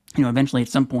eventually at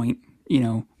some point,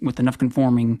 with enough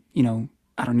conforming,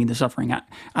 I don't need the suffering.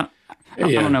 I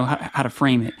don't know how to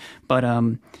frame it, but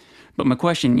my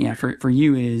question, for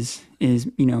you is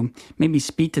maybe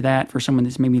speak to that for someone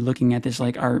that's maybe looking at this,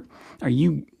 like, are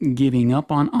you giving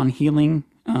up on healing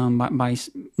by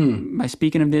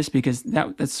speaking of this? Because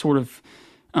that's sort of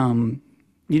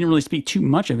you didn't really speak too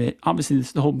much of it. Obviously,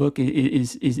 the whole book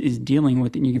is dealing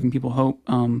with it, and you're giving people hope.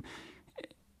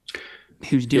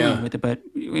 Who's dealing with it? But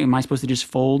am I supposed to just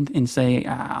fold and say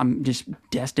I'm just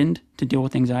destined to deal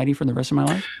with anxiety for the rest of my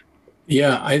life?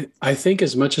 Yeah, I think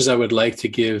as much as I would like to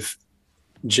give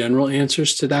general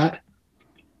answers to that,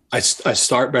 I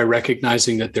start by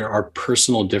recognizing that there are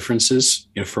personal differences,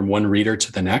 from one reader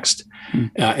to the next,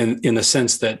 in the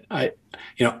sense that I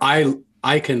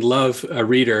can love a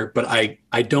reader, but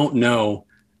I don't know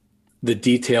the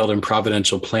detailed and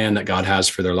providential plan that God has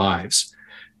for their lives.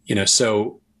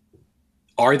 So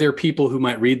are there people who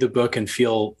might read the book and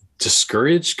feel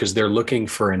discouraged because they're looking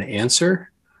for an answer?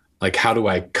 Like, how do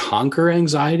I conquer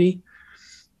anxiety?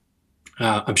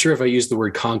 I'm sure if I used the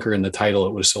word conquer in the title,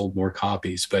 it would have sold more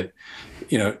copies. But,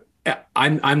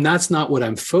 I'm that's not what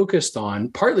I'm focused on,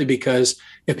 partly because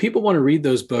if people want to read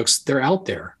those books, they're out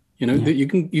there. You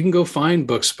can go find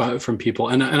books from people.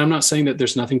 And I'm not saying that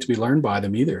there's nothing to be learned by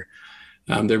them either.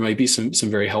 There might be some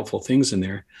very helpful things in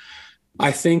there.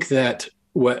 I think that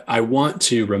what I want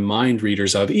to remind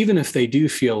readers of, even if they do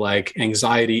feel like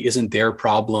anxiety isn't their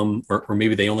problem, or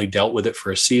maybe they only dealt with it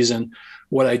for a season,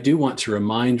 what I do want to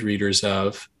remind readers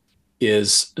of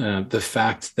is the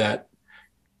fact that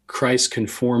Christ's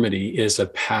conformity is a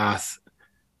path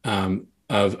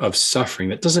of suffering.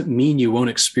 That doesn't mean you won't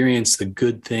experience the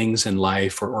good things in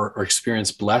life or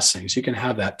experience blessings. You can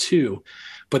have that too,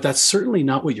 but that's certainly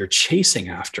not what you're chasing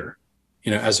after,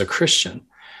 as a Christian.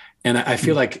 And I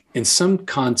feel like in some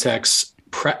contexts,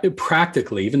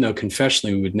 practically, even though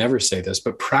confessionally we would never say this,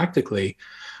 but practically,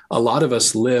 a lot of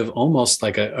us live almost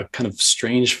like a kind of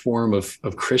strange form of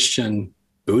Christian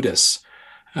Buddhists,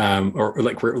 or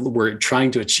like we're trying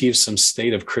to achieve some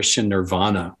state of Christian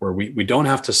nirvana where we don't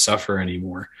have to suffer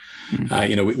anymore.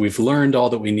 We've learned all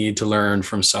that we need to learn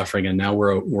from suffering, and now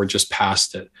we're just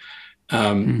past it.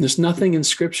 There's nothing in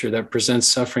Scripture that presents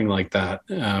suffering like that.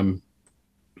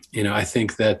 I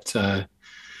think that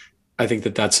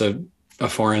that's a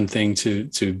foreign thing to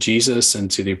Jesus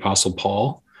and to the Apostle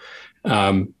Paul.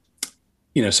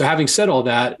 So having said all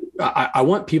that, I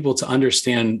want people to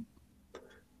understand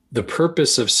the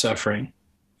purpose of suffering.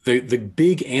 The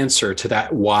big answer to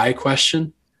that why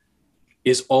question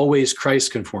is always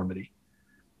Christ conformity.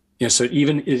 So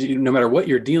even no matter what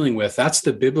you're dealing with, that's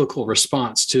the biblical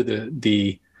response to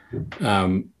the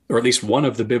or at least one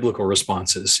of the biblical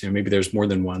responses. Maybe there's more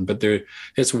than one, but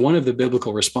it's one of the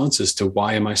biblical responses to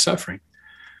why am I suffering?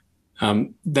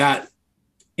 That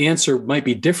answer might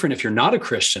be different if you're not a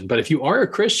Christian, but if you are a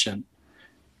Christian,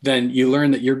 then you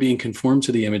learn that you're being conformed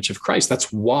to the image of Christ.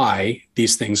 That's why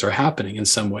these things are happening in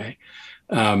some way,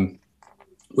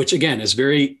 which again is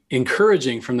very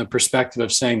encouraging from the perspective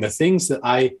of saying the things that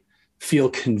I feel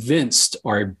convinced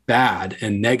are bad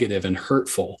and negative and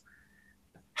hurtful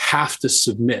have to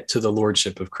submit to the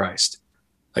lordship of Christ.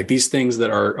 Like these things that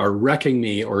are wrecking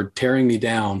me or tearing me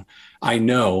down, I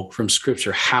know from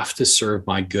Scripture have to serve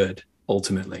my good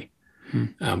ultimately.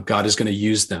 God is going to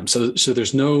use them. So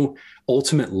there's no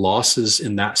ultimate losses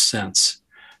in that sense.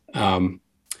 So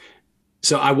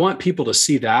I want people to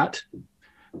see that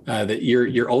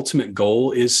your ultimate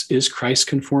goal is Christ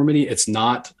conformity. It's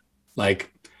not like,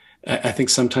 I think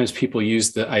sometimes people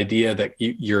use the idea that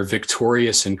you're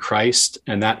victorious in Christ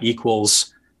and that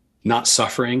equals not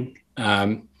suffering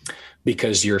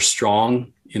because you're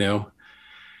strong.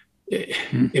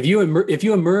 If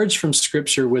you emerge from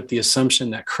Scripture with the assumption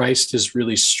that Christ is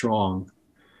really strong,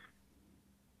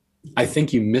 I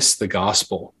think you miss the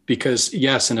gospel, because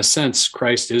yes, in a sense,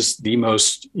 Christ is the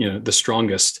most, the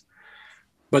strongest.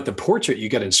 But the portrait you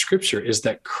get in Scripture is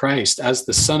that Christ, as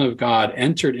the Son of God,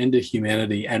 entered into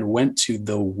humanity and went to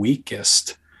the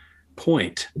weakest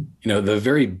point, the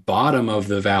very bottom of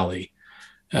the valley,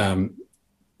 and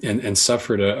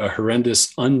suffered a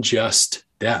horrendous, unjust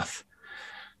death.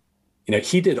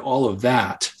 He did all of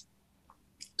that.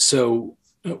 So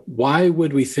why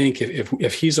would we think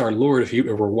if he's our Lord, if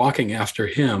we're walking after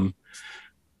him,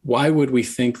 why would we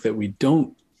think that we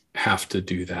don't have to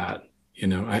do that?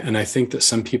 And I think that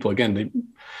some people, again,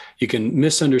 you can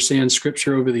misunderstand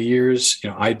Scripture over the years.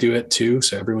 I do it too.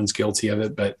 So everyone's guilty of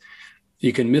it. But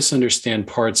you can misunderstand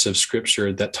parts of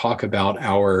Scripture that talk about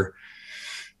our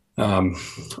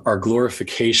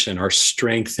glorification, our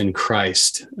strength in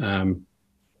Christ, the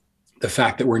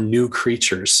fact that we're new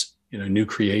creatures, new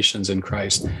creations in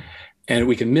Christ. And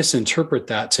we can misinterpret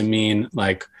that to mean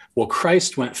like, well,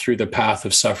 Christ went through the path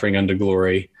of suffering unto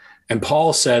glory, and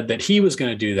Paul said that he was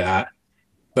going to do that,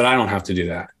 but I don't have to do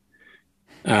that.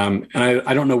 And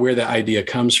I don't know where that idea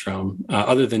comes from,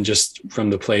 other than just from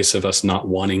the place of us not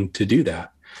wanting to do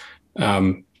that.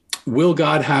 Will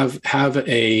God have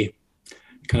a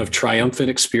kind of triumphant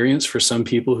experience for some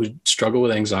people who struggle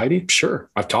with anxiety? Sure.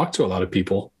 I've talked to a lot of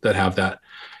people that have that.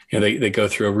 They go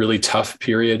through a really tough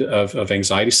period of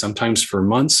anxiety, sometimes for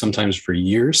months, sometimes for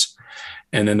years.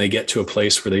 And then they get to a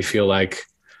place where they feel like,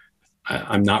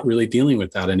 I'm not really dealing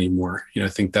with that anymore. I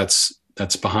think that's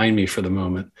behind me for the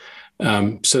moment.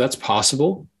 So that's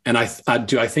possible. And I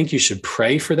think you should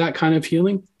pray for that kind of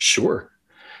healing? Sure.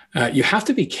 You have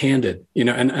to be candid,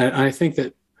 and I think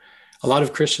that a lot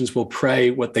of Christians will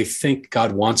pray what they think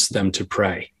God wants them to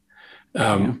pray.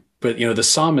 But, the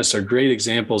psalmists are great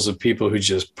examples of people who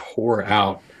just pour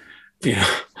out,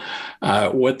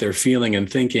 what they're feeling and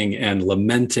thinking and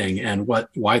lamenting and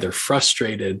why they're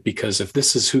frustrated, because if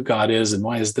this is who God is, and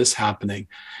why is this happening?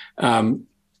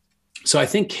 So I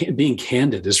think being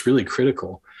candid is really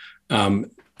critical.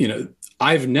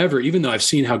 I've never, even though I've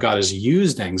seen how God has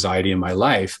used anxiety in my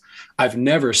life, I've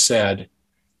never said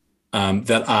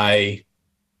that I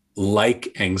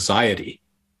like anxiety.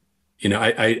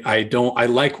 I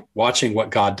like watching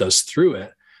what God does through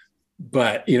it,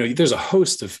 but, there's a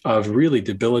host of really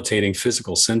debilitating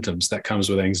physical symptoms that comes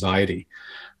with anxiety.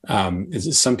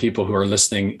 Some people who are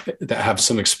listening that have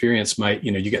some experience might,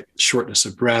 you get shortness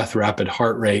of breath, rapid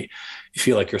heart rate. You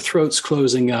feel like your throat's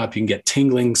closing up. You can get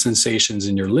tingling sensations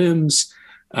in your limbs.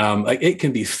 It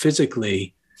can be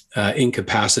physically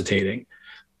incapacitating.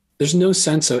 There's no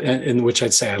sense in which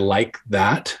I'd say I like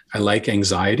that. I like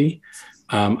anxiety.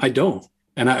 I don't.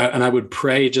 And I would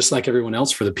pray, just like everyone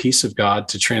else, for the peace of God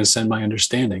to transcend my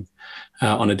understanding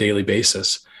on a daily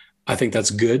basis. I think that's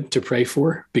good to pray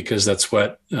for, because that's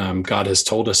what God has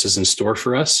told us is in store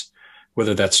for us,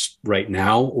 whether that's right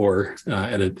now or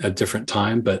at a different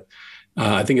time. But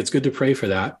I think it's good to pray for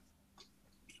that.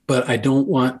 But I don't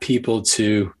want people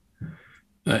to,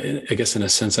 I guess in a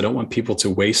sense, I don't want people to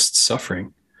waste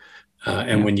suffering.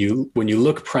 When you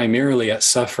look primarily at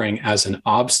suffering as an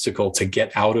obstacle to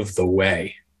get out of the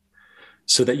way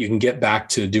so that you can get back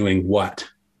to doing what?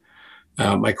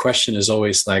 My question is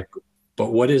always like,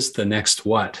 but what is the next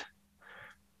what?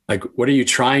 Like, what are you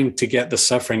trying to get the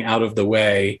suffering out of the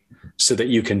way so that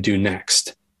you can do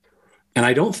next? And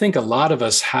I don't think a lot of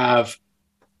us have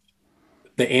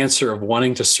the answer of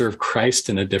wanting to serve Christ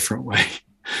in a different way.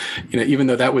 Even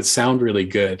though that would sound really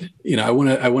good, I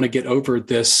want to get over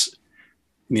this,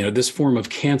 this form of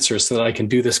cancer so that I can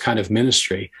do this kind of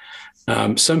ministry.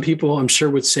 Some people, I'm sure,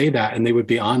 would say that, and they would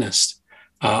be honest.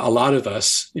 A lot of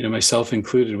us, myself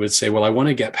included, would say, well, I want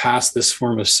to get past this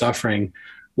form of suffering.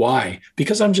 Why?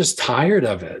 Because I'm just tired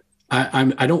of it.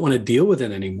 I don't want to deal with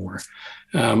it anymore.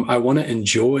 I want to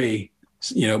enjoy,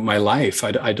 my life.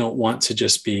 I don't want to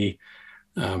just be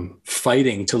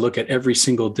fighting to look at every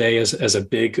single day as a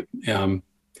big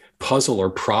puzzle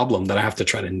or problem that I have to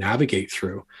try to navigate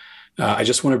through. I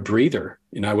just want a breather.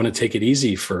 I want to take it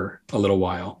easy for a little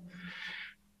while.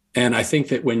 And I think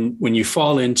that when you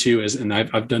fall into, and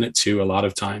I've done it too a lot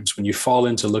of times, when you fall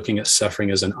into looking at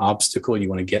suffering as an obstacle, you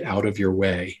want to get out of your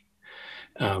way.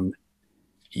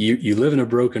 You live in a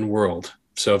broken world.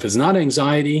 So if it's not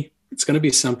anxiety, it's going to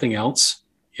be something else.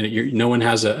 No one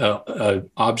has a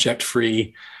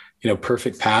object-free,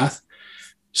 perfect path.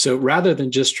 So rather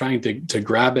than just trying to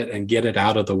grab it and get it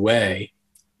out of the way,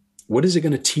 what is it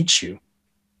going to teach you?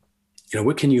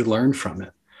 What can you learn from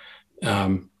it?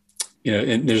 And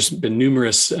there's been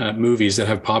numerous movies that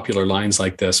have popular lines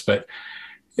like this, but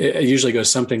it usually goes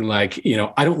something like,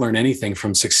 I don't learn anything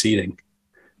from succeeding.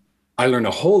 I learn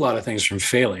a whole lot of things from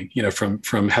failing,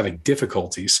 from having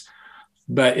difficulties.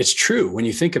 But it's true when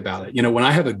you think about it. When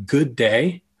I have a good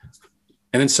day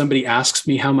and then somebody asks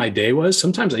me how my day was,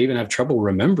 sometimes I even have trouble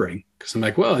remembering, because I'm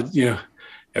like, well,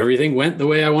 everything went the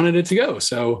way I wanted it to go.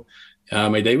 So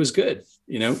my day was good.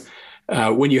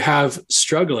 When you have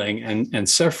struggling and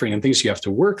suffering and things you have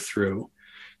to work through,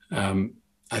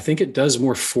 I think it does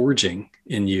more forging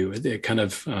in you. It kind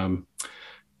of,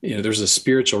 there's a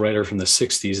spiritual writer from the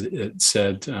 60s that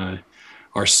said,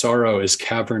 our sorrow is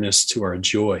cavernous to our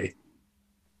joy.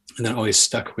 And that always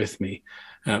stuck with me.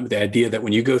 The idea that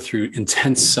when you go through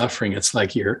intense suffering, it's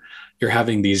like you're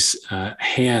having these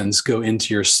hands go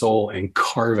into your soul and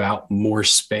carve out more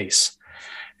space.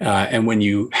 And when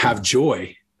you have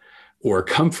joy or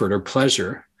comfort or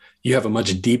pleasure, you have a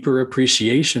much deeper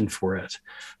appreciation for it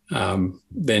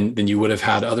than you would have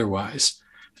had otherwise.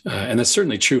 And that's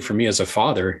certainly true for me as a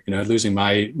father. Losing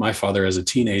my father as a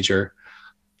teenager,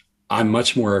 I'm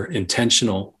much more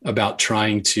intentional about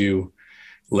trying to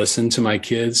listen to my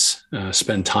kids,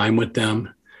 spend time with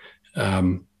them.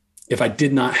 If I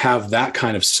did not have that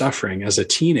kind of suffering as a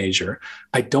teenager,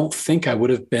 I don't think I would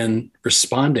have been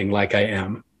responding like I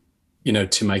am,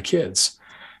 to my kids.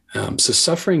 So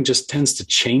suffering just tends to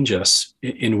change us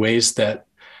in ways that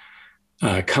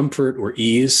comfort or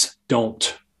ease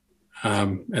don't.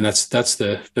 And that's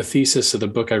the thesis of the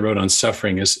book I wrote on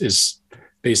suffering is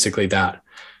basically that.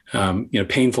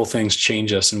 Painful things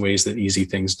change us in ways that easy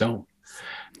things don't.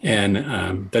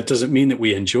 And that doesn't mean that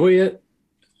we enjoy it,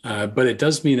 but it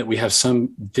does mean that we have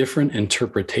some different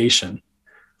interpretation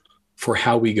for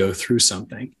how we go through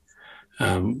something.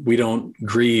 We don't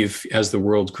grieve as the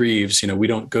world grieves. We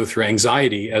don't go through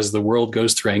anxiety as the world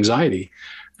goes through anxiety.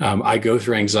 I go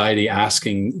through anxiety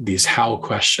asking these how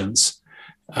questions.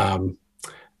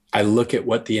 I look at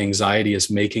what the anxiety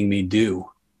is making me do,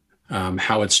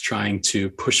 how it's trying to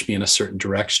push me in a certain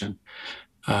direction.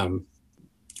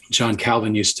 John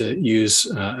Calvin used to use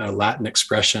a Latin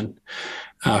expression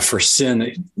for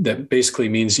sin that basically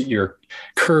means that you're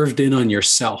curved in on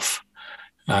yourself.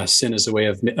 Sin is a way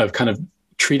of kind of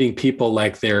treating people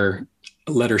like they're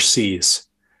letter C's.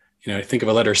 Think of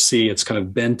a letter C, it's kind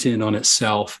of bent in on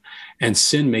itself, and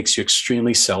sin makes you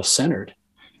extremely self-centered.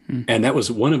 And that was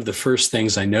one of the first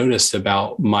things I noticed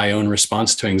about my own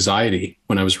response to anxiety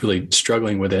when I was really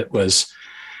struggling with it was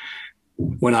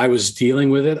when I was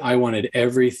dealing with it, I wanted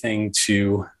everything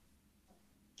to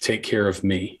take care of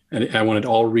me. And I wanted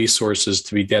all resources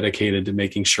to be dedicated to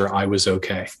making sure I was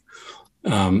okay,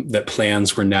 that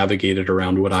plans were navigated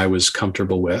around what I was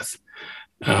comfortable with.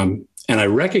 And I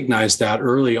recognized that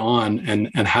early on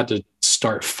and had to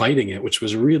start fighting it, which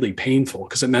was really painful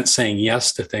because it meant saying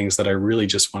yes to things that I really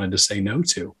just wanted to say no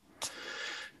to.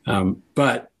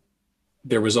 But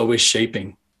there was always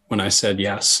shaping when I said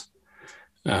yes.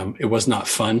 It was not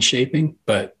fun shaping,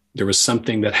 but there was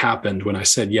something that happened when I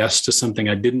said yes to something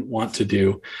I didn't want to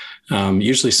do,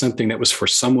 usually something that was for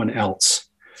someone else,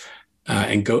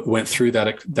 and went through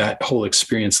that whole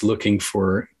experience looking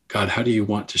for, God, how do you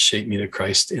want to shape me to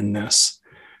Christ in this?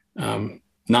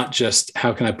 Not just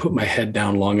how can I put my head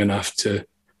down long enough to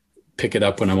pick it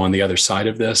up when I'm on the other side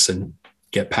of this and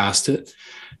get past it,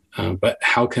 but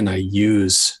how can I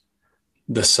use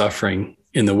the suffering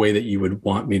in the way that you would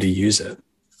want me to use it?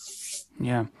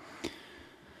 Yeah.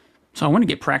 So I want to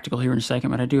get practical here in a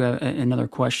second, but I do have another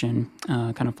question,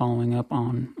 kind of following up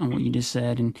on what you just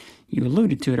said, and you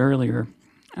alluded to it earlier.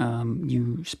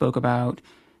 You spoke about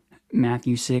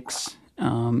Matthew 6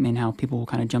 and how people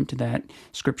kind of jump to that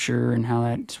scripture and how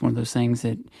that's one of those things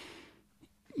that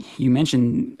you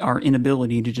mentioned our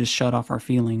inability to just shut off our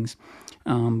feelings.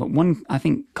 But one, I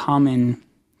think, common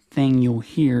thing you'll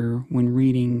hear when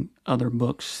reading other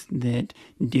books that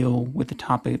deal with the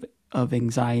topic of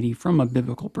anxiety from a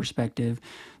biblical perspective,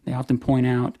 they often point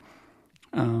out,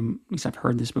 at least I've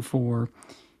heard this before,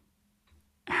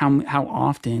 how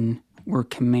often we're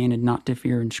commanded not to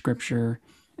fear in Scripture.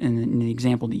 And in the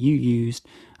example that you used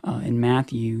in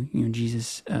Matthew,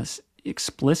 Jesus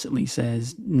explicitly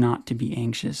says not to be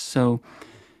anxious. So,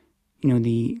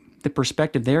 the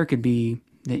perspective there could be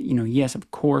that, yes, of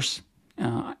course,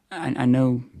 I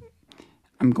know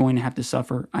I'm going to have to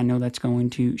suffer. I know that's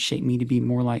going to shape me to be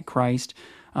more like Christ.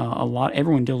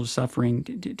 Everyone deals with suffering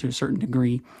to a certain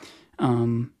degree.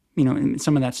 And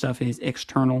some of that stuff is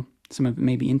external. Some of it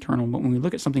may be internal. But when we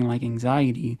look at something like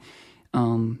anxiety,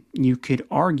 you could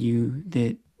argue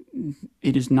that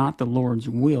it is not the Lord's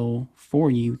will for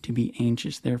you to be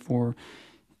anxious. Therefore,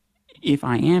 if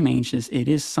I am anxious, it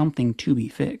is something to be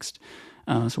fixed.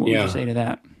 So what would you say to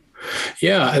that?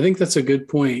 Yeah, I think that's a good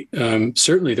point.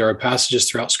 Certainly, there are passages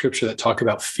throughout Scripture that talk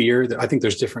about fear. I think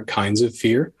there's different kinds of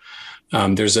fear.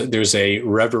 There's a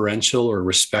reverential or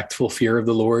respectful fear of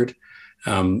the Lord,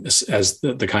 as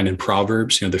the kind in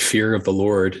Proverbs. The fear of the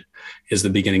Lord is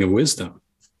the beginning of wisdom.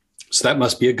 So that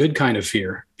must be a good kind of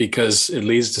fear because it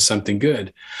leads to something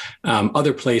good.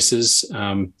 Other places,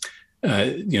 the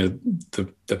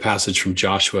passage from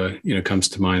Joshua, comes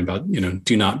to mind about,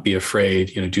 do not be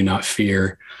afraid, do not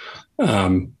fear.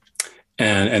 And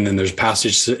then there's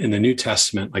passages in the New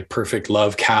Testament, like perfect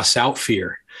love casts out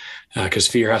fear, because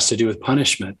fear has to do with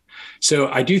punishment. So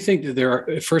I do think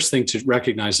that first thing to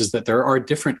recognize is that there are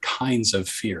different kinds of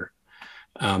fear,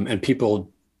 and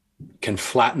people can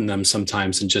flatten them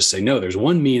sometimes and just say, no, there's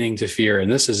one meaning to fear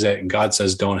and this is it. And God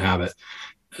says, don't have it.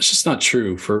 It's just not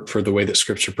true for the way that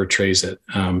Scripture portrays it.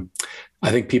 I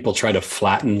think people try to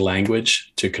flatten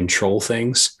language to control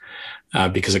things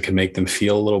because it can make them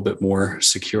feel a little bit more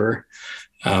secure.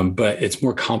 But it's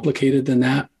more complicated than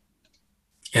that.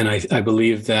 And I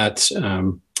believe that,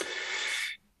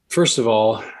 first of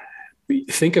all,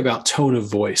 think about tone of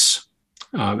voice.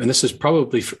 And this is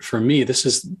probably, for me, this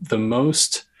is the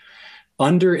most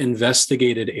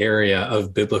under-investigated area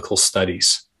of biblical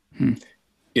studies,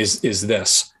 is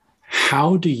this.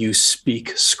 How do you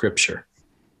speak Scripture?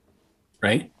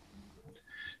 Right?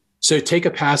 So take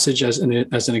a passage as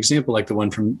an example, like the one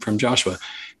from Joshua.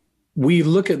 We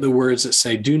look at the words that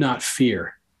say, do not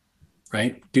fear,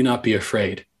 right? Do not be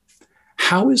afraid.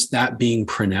 How is that being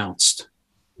pronounced?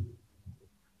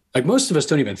 Like most of us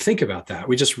don't even think about that.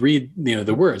 We just read,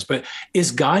 the words, but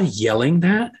is God yelling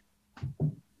that?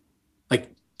 Like,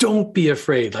 don't be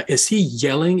afraid. Like, is he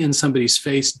yelling in somebody's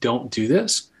face, don't do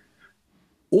this?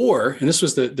 Or, and this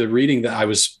was the reading that I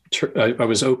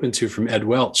was open to from Ed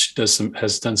Welch,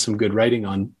 has done some good writing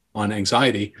on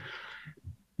anxiety.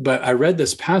 But I read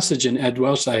this passage in Ed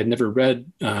Welch that I had never read.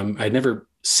 I had never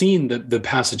seen the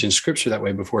passage in Scripture that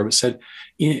way before, but said,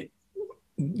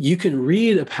 you can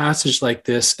read a passage like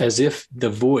this as if the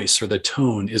voice or the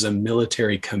tone is a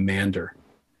military commander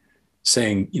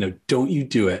saying, don't you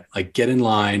do it, like get in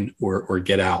line or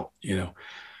get out.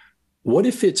 What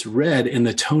if it's read in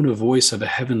the tone of voice of a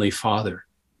heavenly Father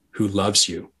who loves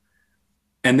you?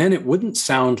 And then it wouldn't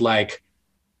sound like,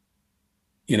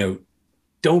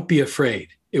 don't be afraid.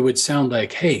 It would sound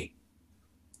like, hey,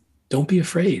 don't be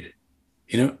afraid.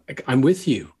 I'm with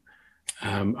you.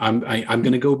 I'm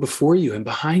going to go before you and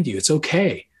behind you. It's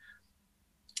okay.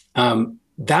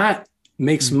 That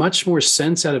makes much more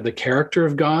sense out of the character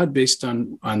of God based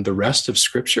on the rest of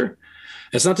Scripture.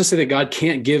 It's not to say that God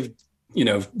can't give,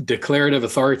 declarative,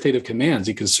 authoritative commands.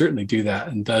 He can certainly do that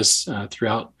and does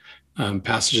throughout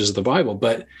passages of the Bible.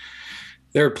 But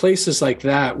there are places like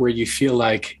that where you feel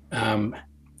like,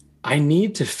 I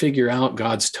need to figure out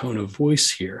God's tone of voice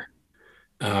here.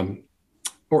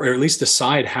 Or at least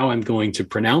decide how I'm going to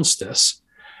pronounce this.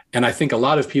 And I think a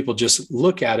lot of people just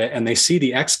look at it and they see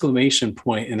the exclamation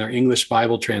point in their English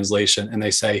Bible translation and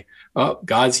they say, oh,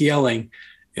 God's yelling.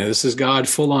 This is God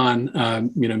full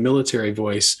on, military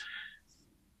voice.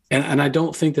 And I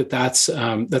don't think that's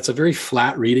a very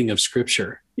flat reading of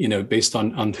Scripture, based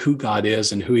on who God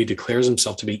is and who he declares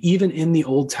himself to be, even in the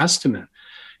Old Testament.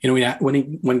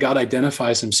 When God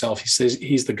identifies himself, he says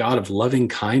he's the God of loving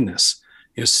kindness,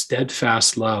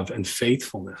 steadfast love and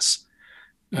faithfulness.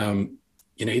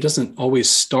 He doesn't always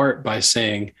start by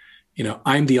saying,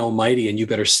 I'm the Almighty and you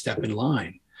better step in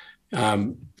line,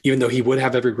 even though he would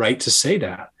have every right to say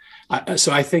that.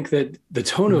 So I think that the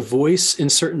tone of voice in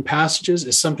certain passages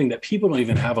is something that people don't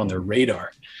even have on their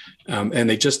radar. And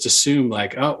they just assume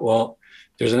like, oh, well,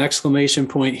 there's an exclamation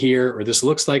point here, or this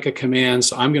looks like a command.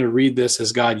 So I'm going to read this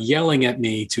as God yelling at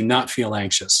me to not feel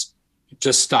anxious.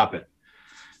 Just stop it.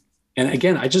 And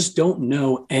again, I just don't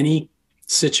know any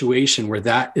situation where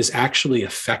that is actually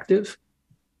effective.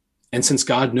 And since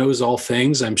God knows all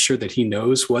things, I'm sure that he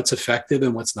knows what's effective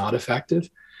and what's not effective.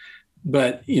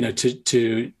 But,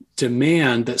 to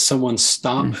demand that someone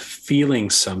stop feeling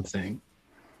something,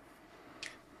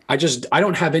 I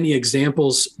don't have any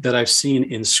examples that I've seen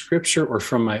in Scripture or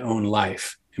from my own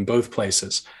life in both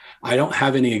places. I don't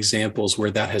have any examples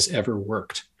where that has ever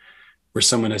worked, where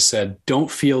someone has said, don't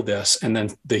feel this. And then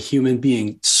the human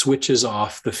being switches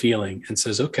off the feeling and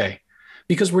says, okay,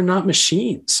 because we're not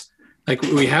machines. Like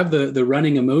we have the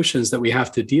running emotions that we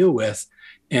have to deal with.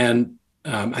 And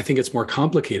I think it's more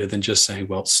complicated than just saying,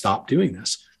 well, stop doing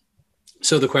this.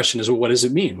 So the question is, well, what does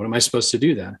it mean? What am I supposed to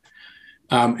do then?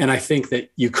 And I think that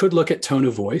you could look at tone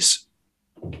of voice.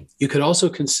 You could also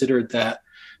consider that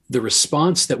the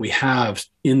response that we have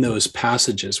in those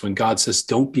passages when God says,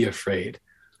 don't be afraid,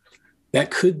 that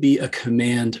could be a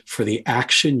command for the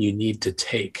action you need to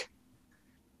take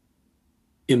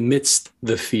amidst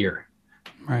the fear.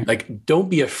 Right. Like, don't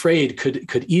be afraid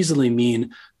could easily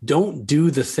mean don't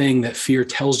do the thing that fear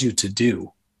tells you to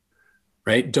do,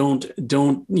 right? Don't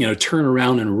turn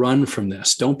around and run from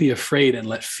this. Don't be afraid and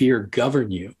let fear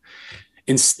govern you.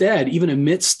 Instead, even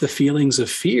amidst the feelings of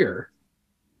fear,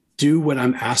 do what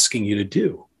I'm asking you to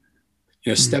do.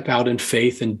 Step out in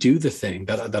faith and do the thing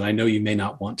that I know you may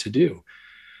not want to do.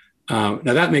 Now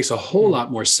that makes a whole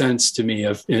lot more sense to me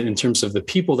in terms of the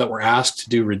people that were asked to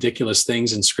do ridiculous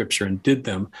things in Scripture and did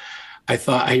them. I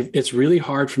thought it's really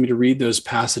hard for me to read those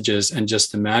passages and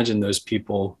just imagine those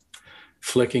people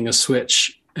flicking a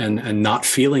switch and not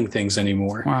feeling things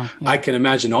anymore. Wow, yeah. I can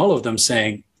imagine all of them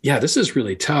saying, yeah, this is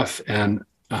really tough. And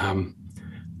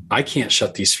I can't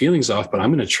shut these feelings off, but I'm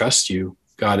going to trust you,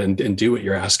 God, and do what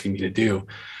you're asking me to do.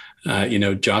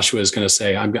 Joshua is going to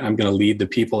say, I'm going to lead the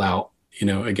people out,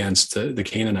 against the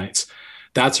Canaanites.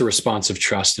 That's a response of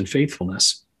trust and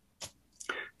faithfulness,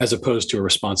 as opposed to a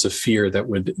response of fear that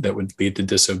would lead to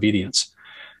disobedience.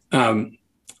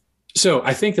 So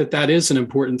I think that is an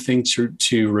important thing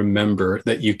to remember,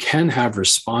 that you can have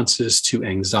responses to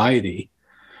anxiety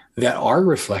that are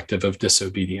reflective of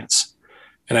disobedience.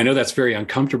 And I know that's very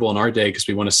uncomfortable in our day, because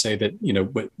we want to say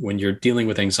that, when you're dealing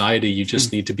with anxiety, you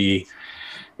just need to be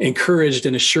encouraged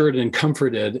and assured and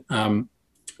comforted.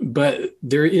 But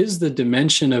there is the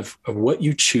dimension of what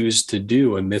you choose to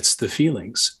do amidst the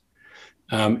feelings.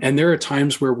 And there are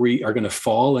times where we are going to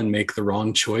fall and make the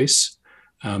wrong choice.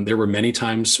 There were many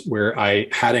times where I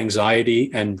had anxiety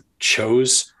and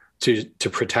chose to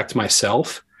protect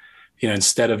myself,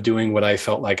 instead of doing what I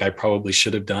felt like I probably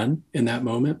should have done in that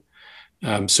moment.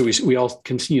 So we all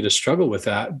continue to struggle with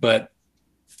that, but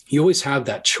you always have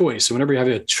that choice. And whenever you have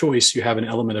a choice, you have an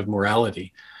element of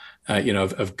morality,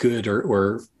 of good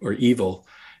or evil.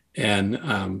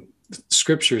 And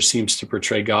Scripture seems to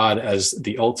portray God as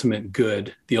the ultimate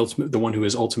good, the one who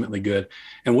is ultimately good.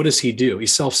 And what does he do? He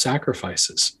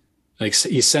self-sacrifices. Like,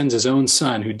 he sends his own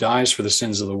son who dies for the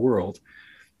sins of the world.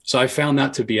 So I found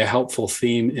that to be a helpful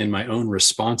theme in my own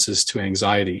responses to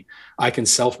anxiety. I can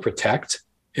self-protect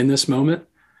in this moment,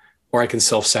 or I can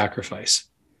self-sacrifice.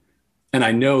 And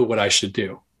I know what I should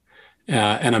do.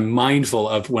 And I'm mindful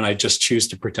of when I just choose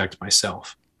to protect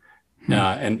myself.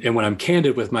 And when I'm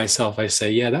candid with myself, I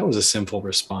say, yeah, that was a sinful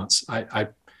response.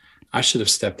 I should have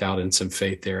stepped out in some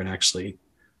faith there and actually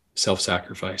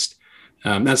self-sacrificed.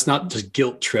 That's not to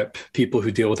guilt trip people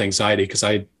who deal with anxiety, because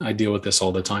I deal with this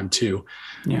all the time too.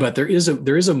 Yeah. But there is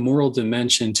a moral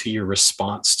dimension to your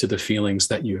response to the feelings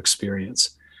that you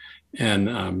experience.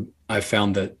 And I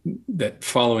found that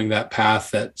following that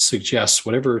path that suggests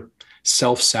whatever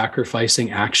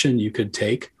self-sacrificing action you could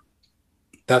take,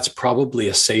 that's probably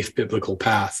a safe biblical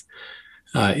path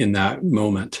in that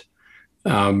moment.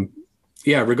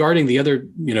 Regarding the other,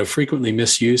 frequently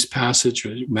misused passage,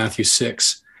 Matthew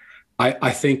 6,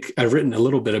 I think I've written a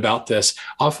little bit about this.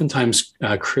 Oftentimes,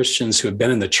 Christians who have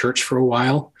been in the church for a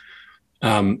while,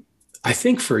 I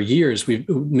think for years,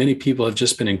 many people have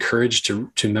just been encouraged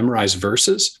to memorize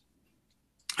verses.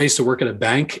 I used to work at a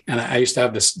bank, and I used to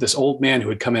have this old man who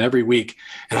would come in every week,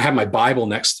 and I had my Bible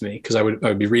next to me, because I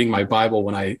would be reading my Bible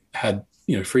when I had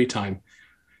free time.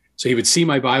 So he would see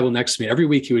my Bible next to me. Every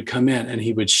week he would come in and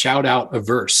he would shout out a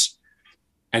verse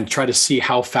and try to see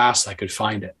how fast I could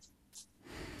find it.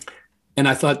 And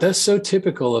I thought that's so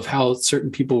typical of how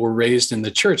certain people were raised in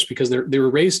the church, because they were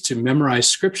raised to memorize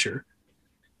Scripture,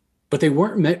 but they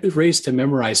weren't raised to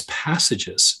memorize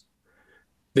passages.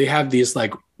 They have these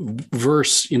like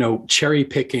verse, cherry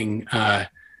picking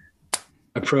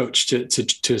approach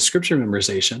to Scripture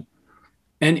memorization.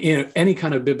 And any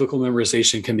kind of biblical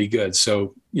memorization can be good.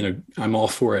 So, I'm all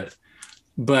for it.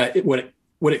 But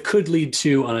what it could lead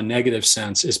to on a negative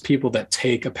sense is people that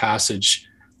take a passage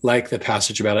like the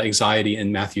passage about anxiety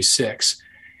in Matthew 6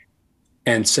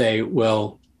 and say,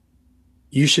 well,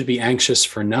 you should be anxious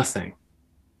for nothing.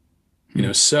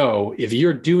 So if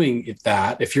you're doing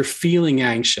that, if you're feeling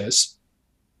anxious,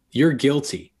 you're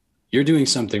guilty. You're doing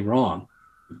something wrong.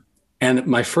 And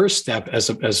my first step as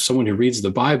someone who reads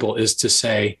the Bible is to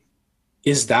say,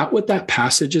 is that what that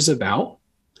passage is about?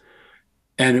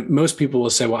 And most people will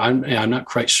say, well, I'm not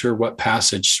quite sure what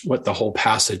the whole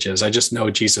passage is. I just know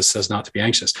Jesus says not to be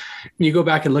anxious. And you go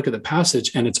back and look at the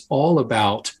passage, and it's all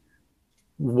about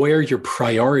where your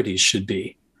priorities should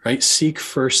be, right? Seek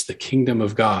first the kingdom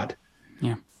of God.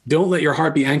 Yeah. Don't let your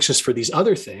heart be anxious for these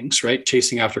other things, right?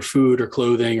 Chasing after food or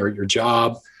clothing or your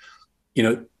job.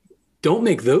 Don't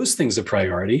make those things a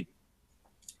priority.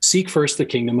 Seek first the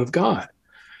kingdom of God.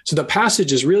 So the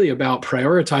passage is really about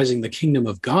prioritizing the kingdom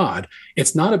of God.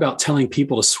 It's not about telling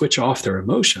people to switch off their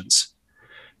emotions.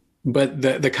 But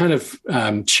the kind of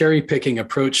cherry picking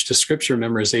approach to Scripture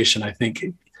memorization, I think,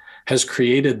 has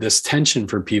created this tension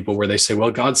for people where they say, well,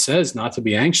 God says not to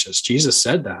be anxious. Jesus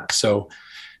said that. So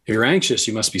if you're anxious,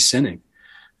 you must be sinning.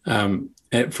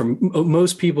 And for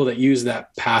most people that use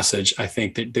that passage, I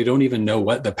think that they don't even know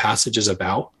what the passage is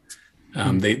about.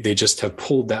 They just have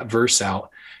pulled that verse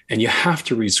out, and you have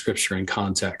to read Scripture in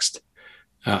context.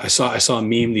 I saw a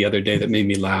meme the other day that made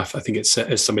me laugh. I think it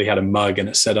said, somebody had a mug, and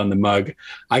it said on the mug,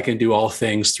 "I can do all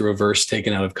things through a verse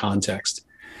taken out of context."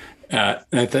 And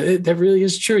I thought that really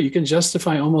is true. You can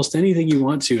justify almost anything you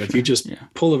want to if you just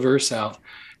pull a verse out.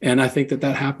 And I think that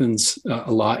happens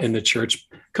a lot in the church,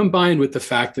 combined with the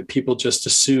fact that people just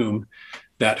assume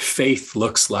that faith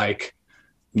looks like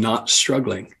not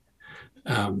struggling.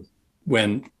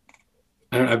 When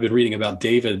I've been reading about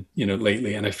David,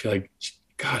 lately, and I feel like,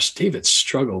 gosh, David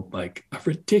struggled like a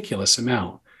ridiculous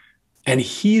amount. And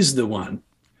he's the one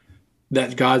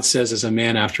that God says is a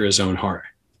man after his own heart.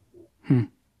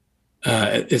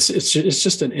 It's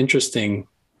just an interesting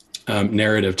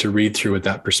narrative to read through with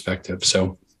that perspective.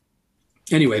 So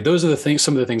anyway, those are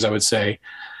some of the things I would say.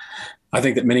 I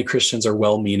think that many Christians are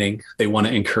well-meaning. They want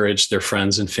to encourage their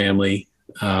friends and family.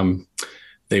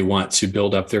 They want to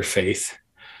build up their faith.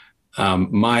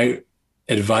 My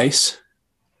advice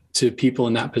to people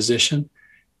in that position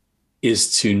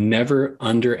is to never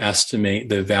underestimate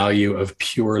the value of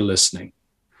pure listening.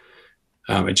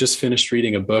 I just finished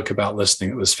reading a book about listening.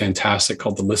 It was fantastic,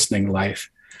 called The Listening Life.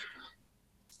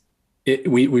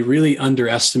 We really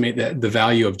underestimate the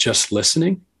value of just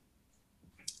listening.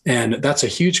 And that's a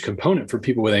huge component for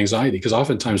people with anxiety, because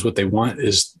oftentimes what they want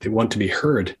is they want to be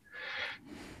heard.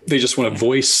 They just want to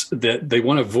voice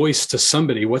to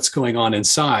somebody what's going on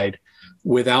inside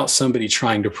without somebody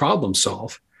trying to problem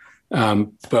solve.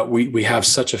 But we have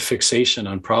such a fixation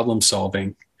on problem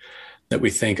solving that we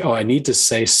think, I need to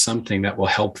say something that will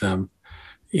help them,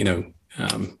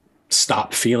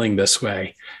 stop feeling this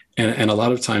way. And a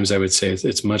lot of times I would say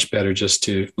it's much better just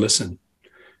to listen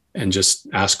and just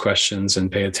ask questions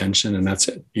and pay attention. And that's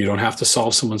it. You don't have to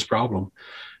solve someone's problem.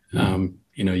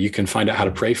 You can find out how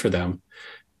to pray for them,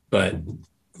 but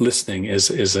listening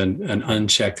is an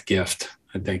unchecked gift,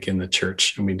 I think, in the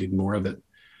church, and we need more of it.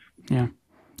 Yeah.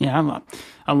 Yeah.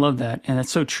 I love that. And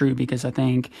that's so true, because I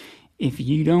think if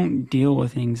you don't deal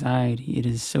with anxiety, it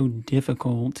is so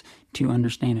difficult to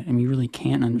understand it. I mean, you really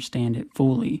can't understand it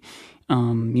fully.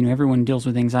 Everyone deals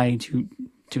with anxiety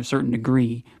to a certain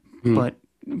degree, but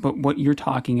what you're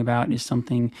talking about is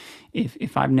something,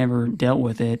 if I've never dealt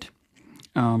with it,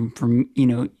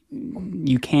 you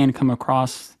can come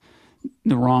across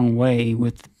the wrong way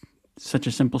with such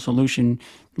a simple solution,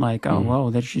 like,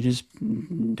 that you just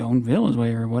don't feel this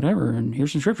way or whatever, and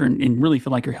here's some scripture, and really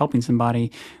feel like you're helping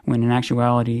somebody, when in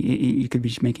actuality you could be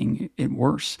just making it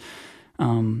worse.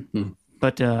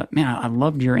 But man, I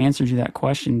loved your answer to that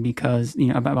question, because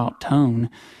about tone,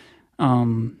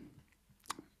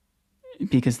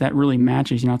 because that really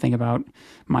matches. I think about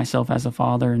myself as a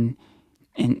father, and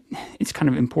it's kind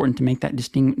of important to make that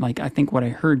distinct. Like, I think what I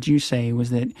heard you say was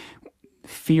that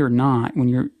fear not, when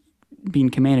you're being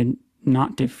commanded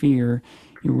not to fear,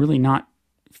 you're really not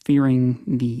fearing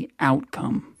the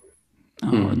outcome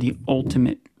or the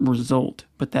ultimate result.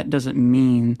 But that doesn't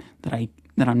mean that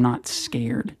I'm not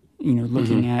scared.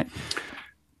 Looking at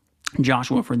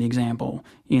Joshua for the example,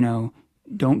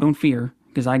 don't fear,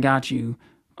 because I got you.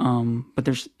 But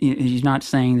he's not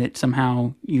saying that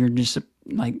somehow you're just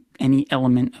like any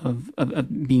element of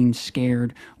being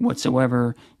scared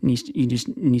whatsoever needs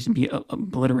to be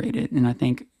obliterated. And I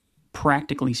think,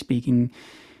 practically speaking,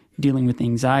 dealing with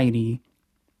anxiety,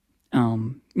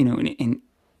 and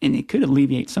it could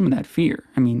alleviate some of that fear.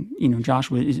 I mean,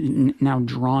 Joshua is now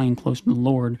drawing close to the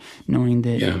Lord, knowing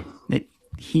that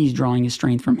he's drawing his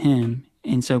strength from him.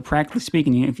 And so, practically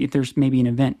speaking, if there's maybe an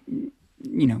event,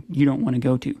 you don't want to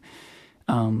go to,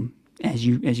 as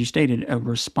you stated, a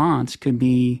response could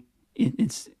be, I'm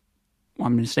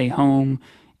going to stay home,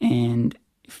 and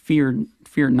fear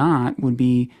not would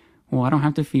be, well, I don't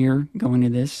have to fear going to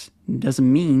this. It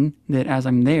doesn't mean that as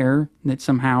I'm there that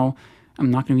somehow I'm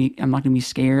not going to be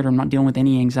scared, or I'm not dealing with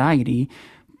any anxiety.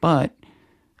 But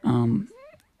I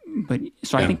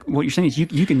think what you're saying is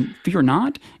you can fear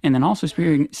not, and then also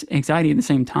experience anxiety at the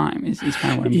same time. Is kind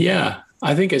of what I'm saying. Yeah,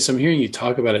 I think as I'm hearing you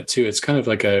talk about it too, it's kind of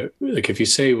like if you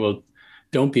say, well,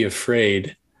 don't be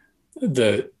afraid,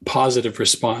 the positive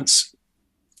response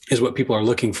is what people are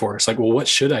looking for. It's like, well, what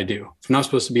should I do? If I'm not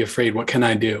supposed to be afraid, what can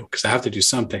I do? Because I have to do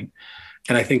something.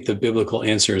 And I think the biblical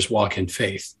answer is walk in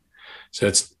faith. So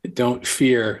it's don't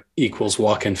fear equals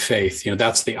walk in faith.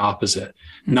 That's the opposite.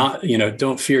 Not,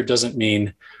 don't fear doesn't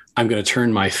mean I'm going to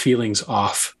turn my feelings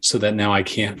off so that now I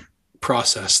can't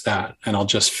process that and I'll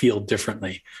just feel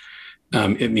differently.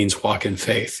 It means walk in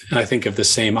faith. And I think of the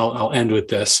same, I'll end with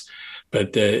this.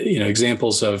 But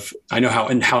examples of, I know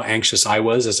how anxious I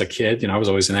was as a kid. I was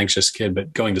always an anxious kid,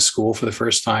 but going to school for the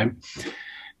first time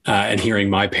and hearing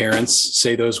my parents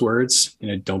say those words,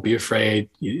 don't be afraid,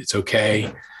 it's okay.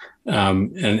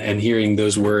 And hearing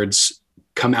those words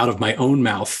come out of my own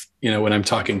mouth, when I'm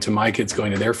talking to my kids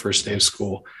going to their first day of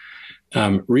school,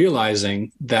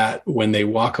 realizing that when they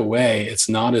walk away, it's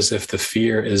not as if the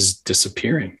fear is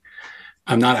disappearing.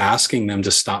 I'm not asking them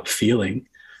to stop feeling.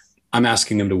 I'm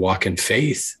asking them to walk in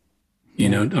faith.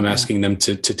 I'm asking them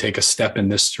to take a step in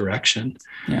this direction.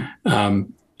 Yeah.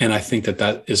 And I think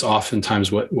that is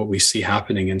oftentimes what we see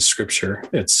happening in Scripture.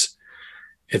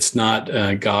 It's not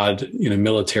God,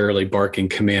 militarily barking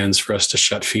commands for us to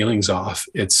shut feelings off.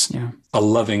 It's a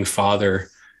loving Father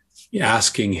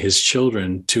asking his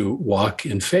children to walk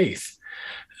in faith.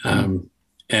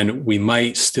 And we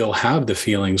might still have the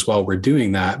feelings while we're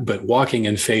doing that, but walking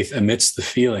in faith amidst the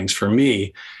feelings, for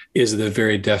me, is the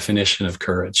very definition of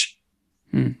courage.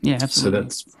 Yeah, absolutely.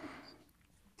 So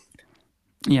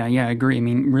I agree. I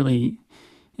mean, really,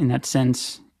 in that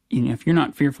sense, if you're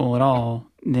not fearful at all,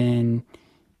 then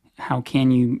how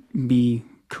can you be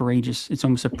courageous? It's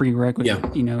almost a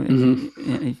prerequisite.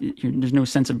 There's no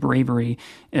sense of bravery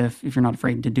if you're not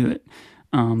afraid to do it.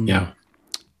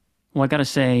 Well, I got to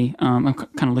say, I'm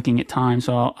kind of looking at time,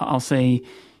 so I'll say,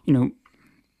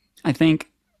 I think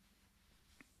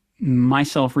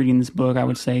myself reading this book, I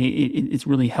would say it's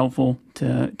really helpful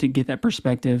to get that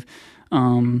perspective.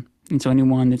 And so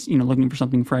anyone that's, looking for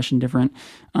something fresh and different,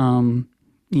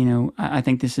 I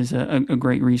think this is a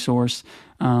great resource.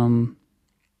 And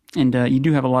you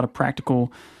do have a lot of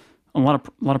practical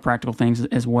things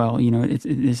as well.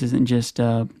 This isn't just,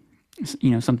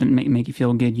 something to make you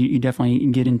feel good. You definitely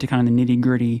get into kind of the nitty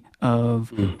gritty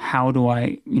of how do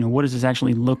I, what does this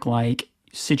actually look like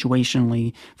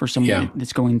situationally for someone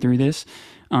that's going through this.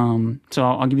 So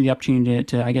I'll give you the opportunity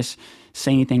to, I guess,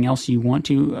 say anything else you want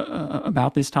to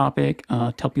about this topic,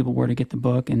 tell people where to get the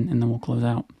book, and then we'll close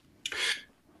out.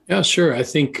 Yeah, sure. I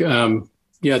think,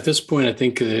 at this point, I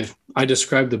think I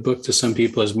describe the book to some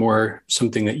people as more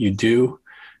something that you do,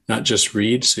 not just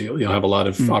read. So you'll have a lot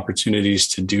of opportunities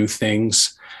to do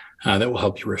things that will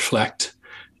help you reflect.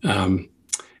 And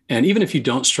even if you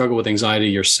don't struggle with anxiety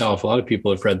yourself, a lot of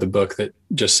people have read the book that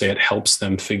just say it helps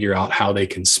them figure out how they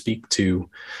can speak to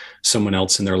someone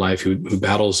else in their life who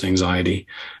battles anxiety.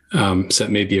 So that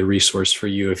may be a resource for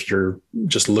you if you're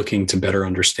just looking to better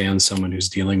understand someone who's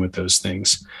dealing with those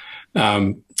things.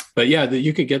 But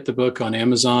you could get the book on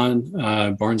Amazon,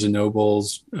 Barnes and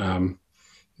Nobles.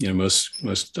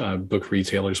 Most book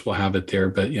retailers will have it there,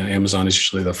 but Amazon is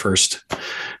usually the first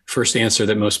answer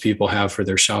that most people have for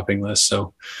their shopping list.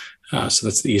 So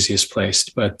that's the easiest place.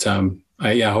 But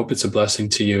I hope it's a blessing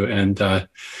to you. And let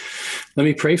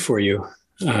me pray for you.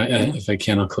 If I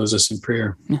can, I'll close us in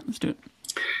prayer. Yeah, let's do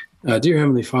it. Dear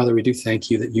Heavenly Father, we do thank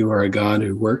you that you are a God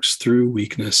who works through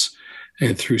weakness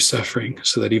and through suffering,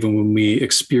 so that even when we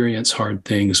experience hard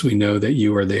things, we know that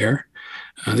you are there,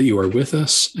 that you are with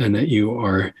us, and that you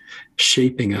are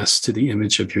shaping us to the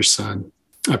image of your Son.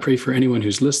 I pray for anyone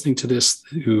who's listening to this,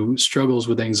 who struggles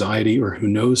with anxiety or who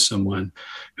knows someone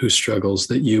who struggles,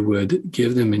 that you would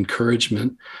give them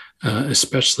encouragement,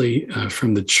 especially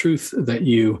from the truth that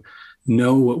you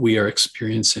know what we are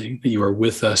experiencing, that you are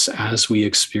with us as we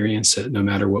experience it, no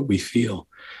matter what we feel.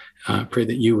 Pray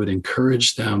that you would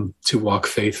encourage them to walk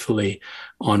faithfully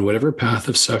on whatever path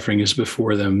of suffering is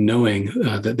before them, knowing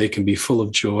that they can be full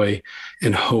of joy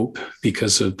and hope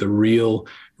because of the real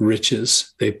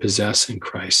riches they possess in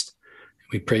Christ.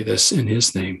 We pray this in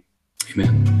his name.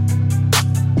 Amen.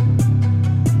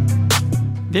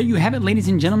 There you have it, ladies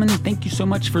and gentlemen. Thank you so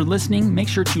much for listening. Make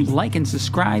sure to like and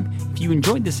subscribe. If you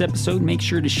enjoyed this episode, make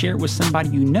sure to share it with somebody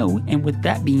you know. And with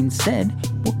that being said,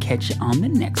 we'll catch you on the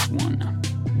next one.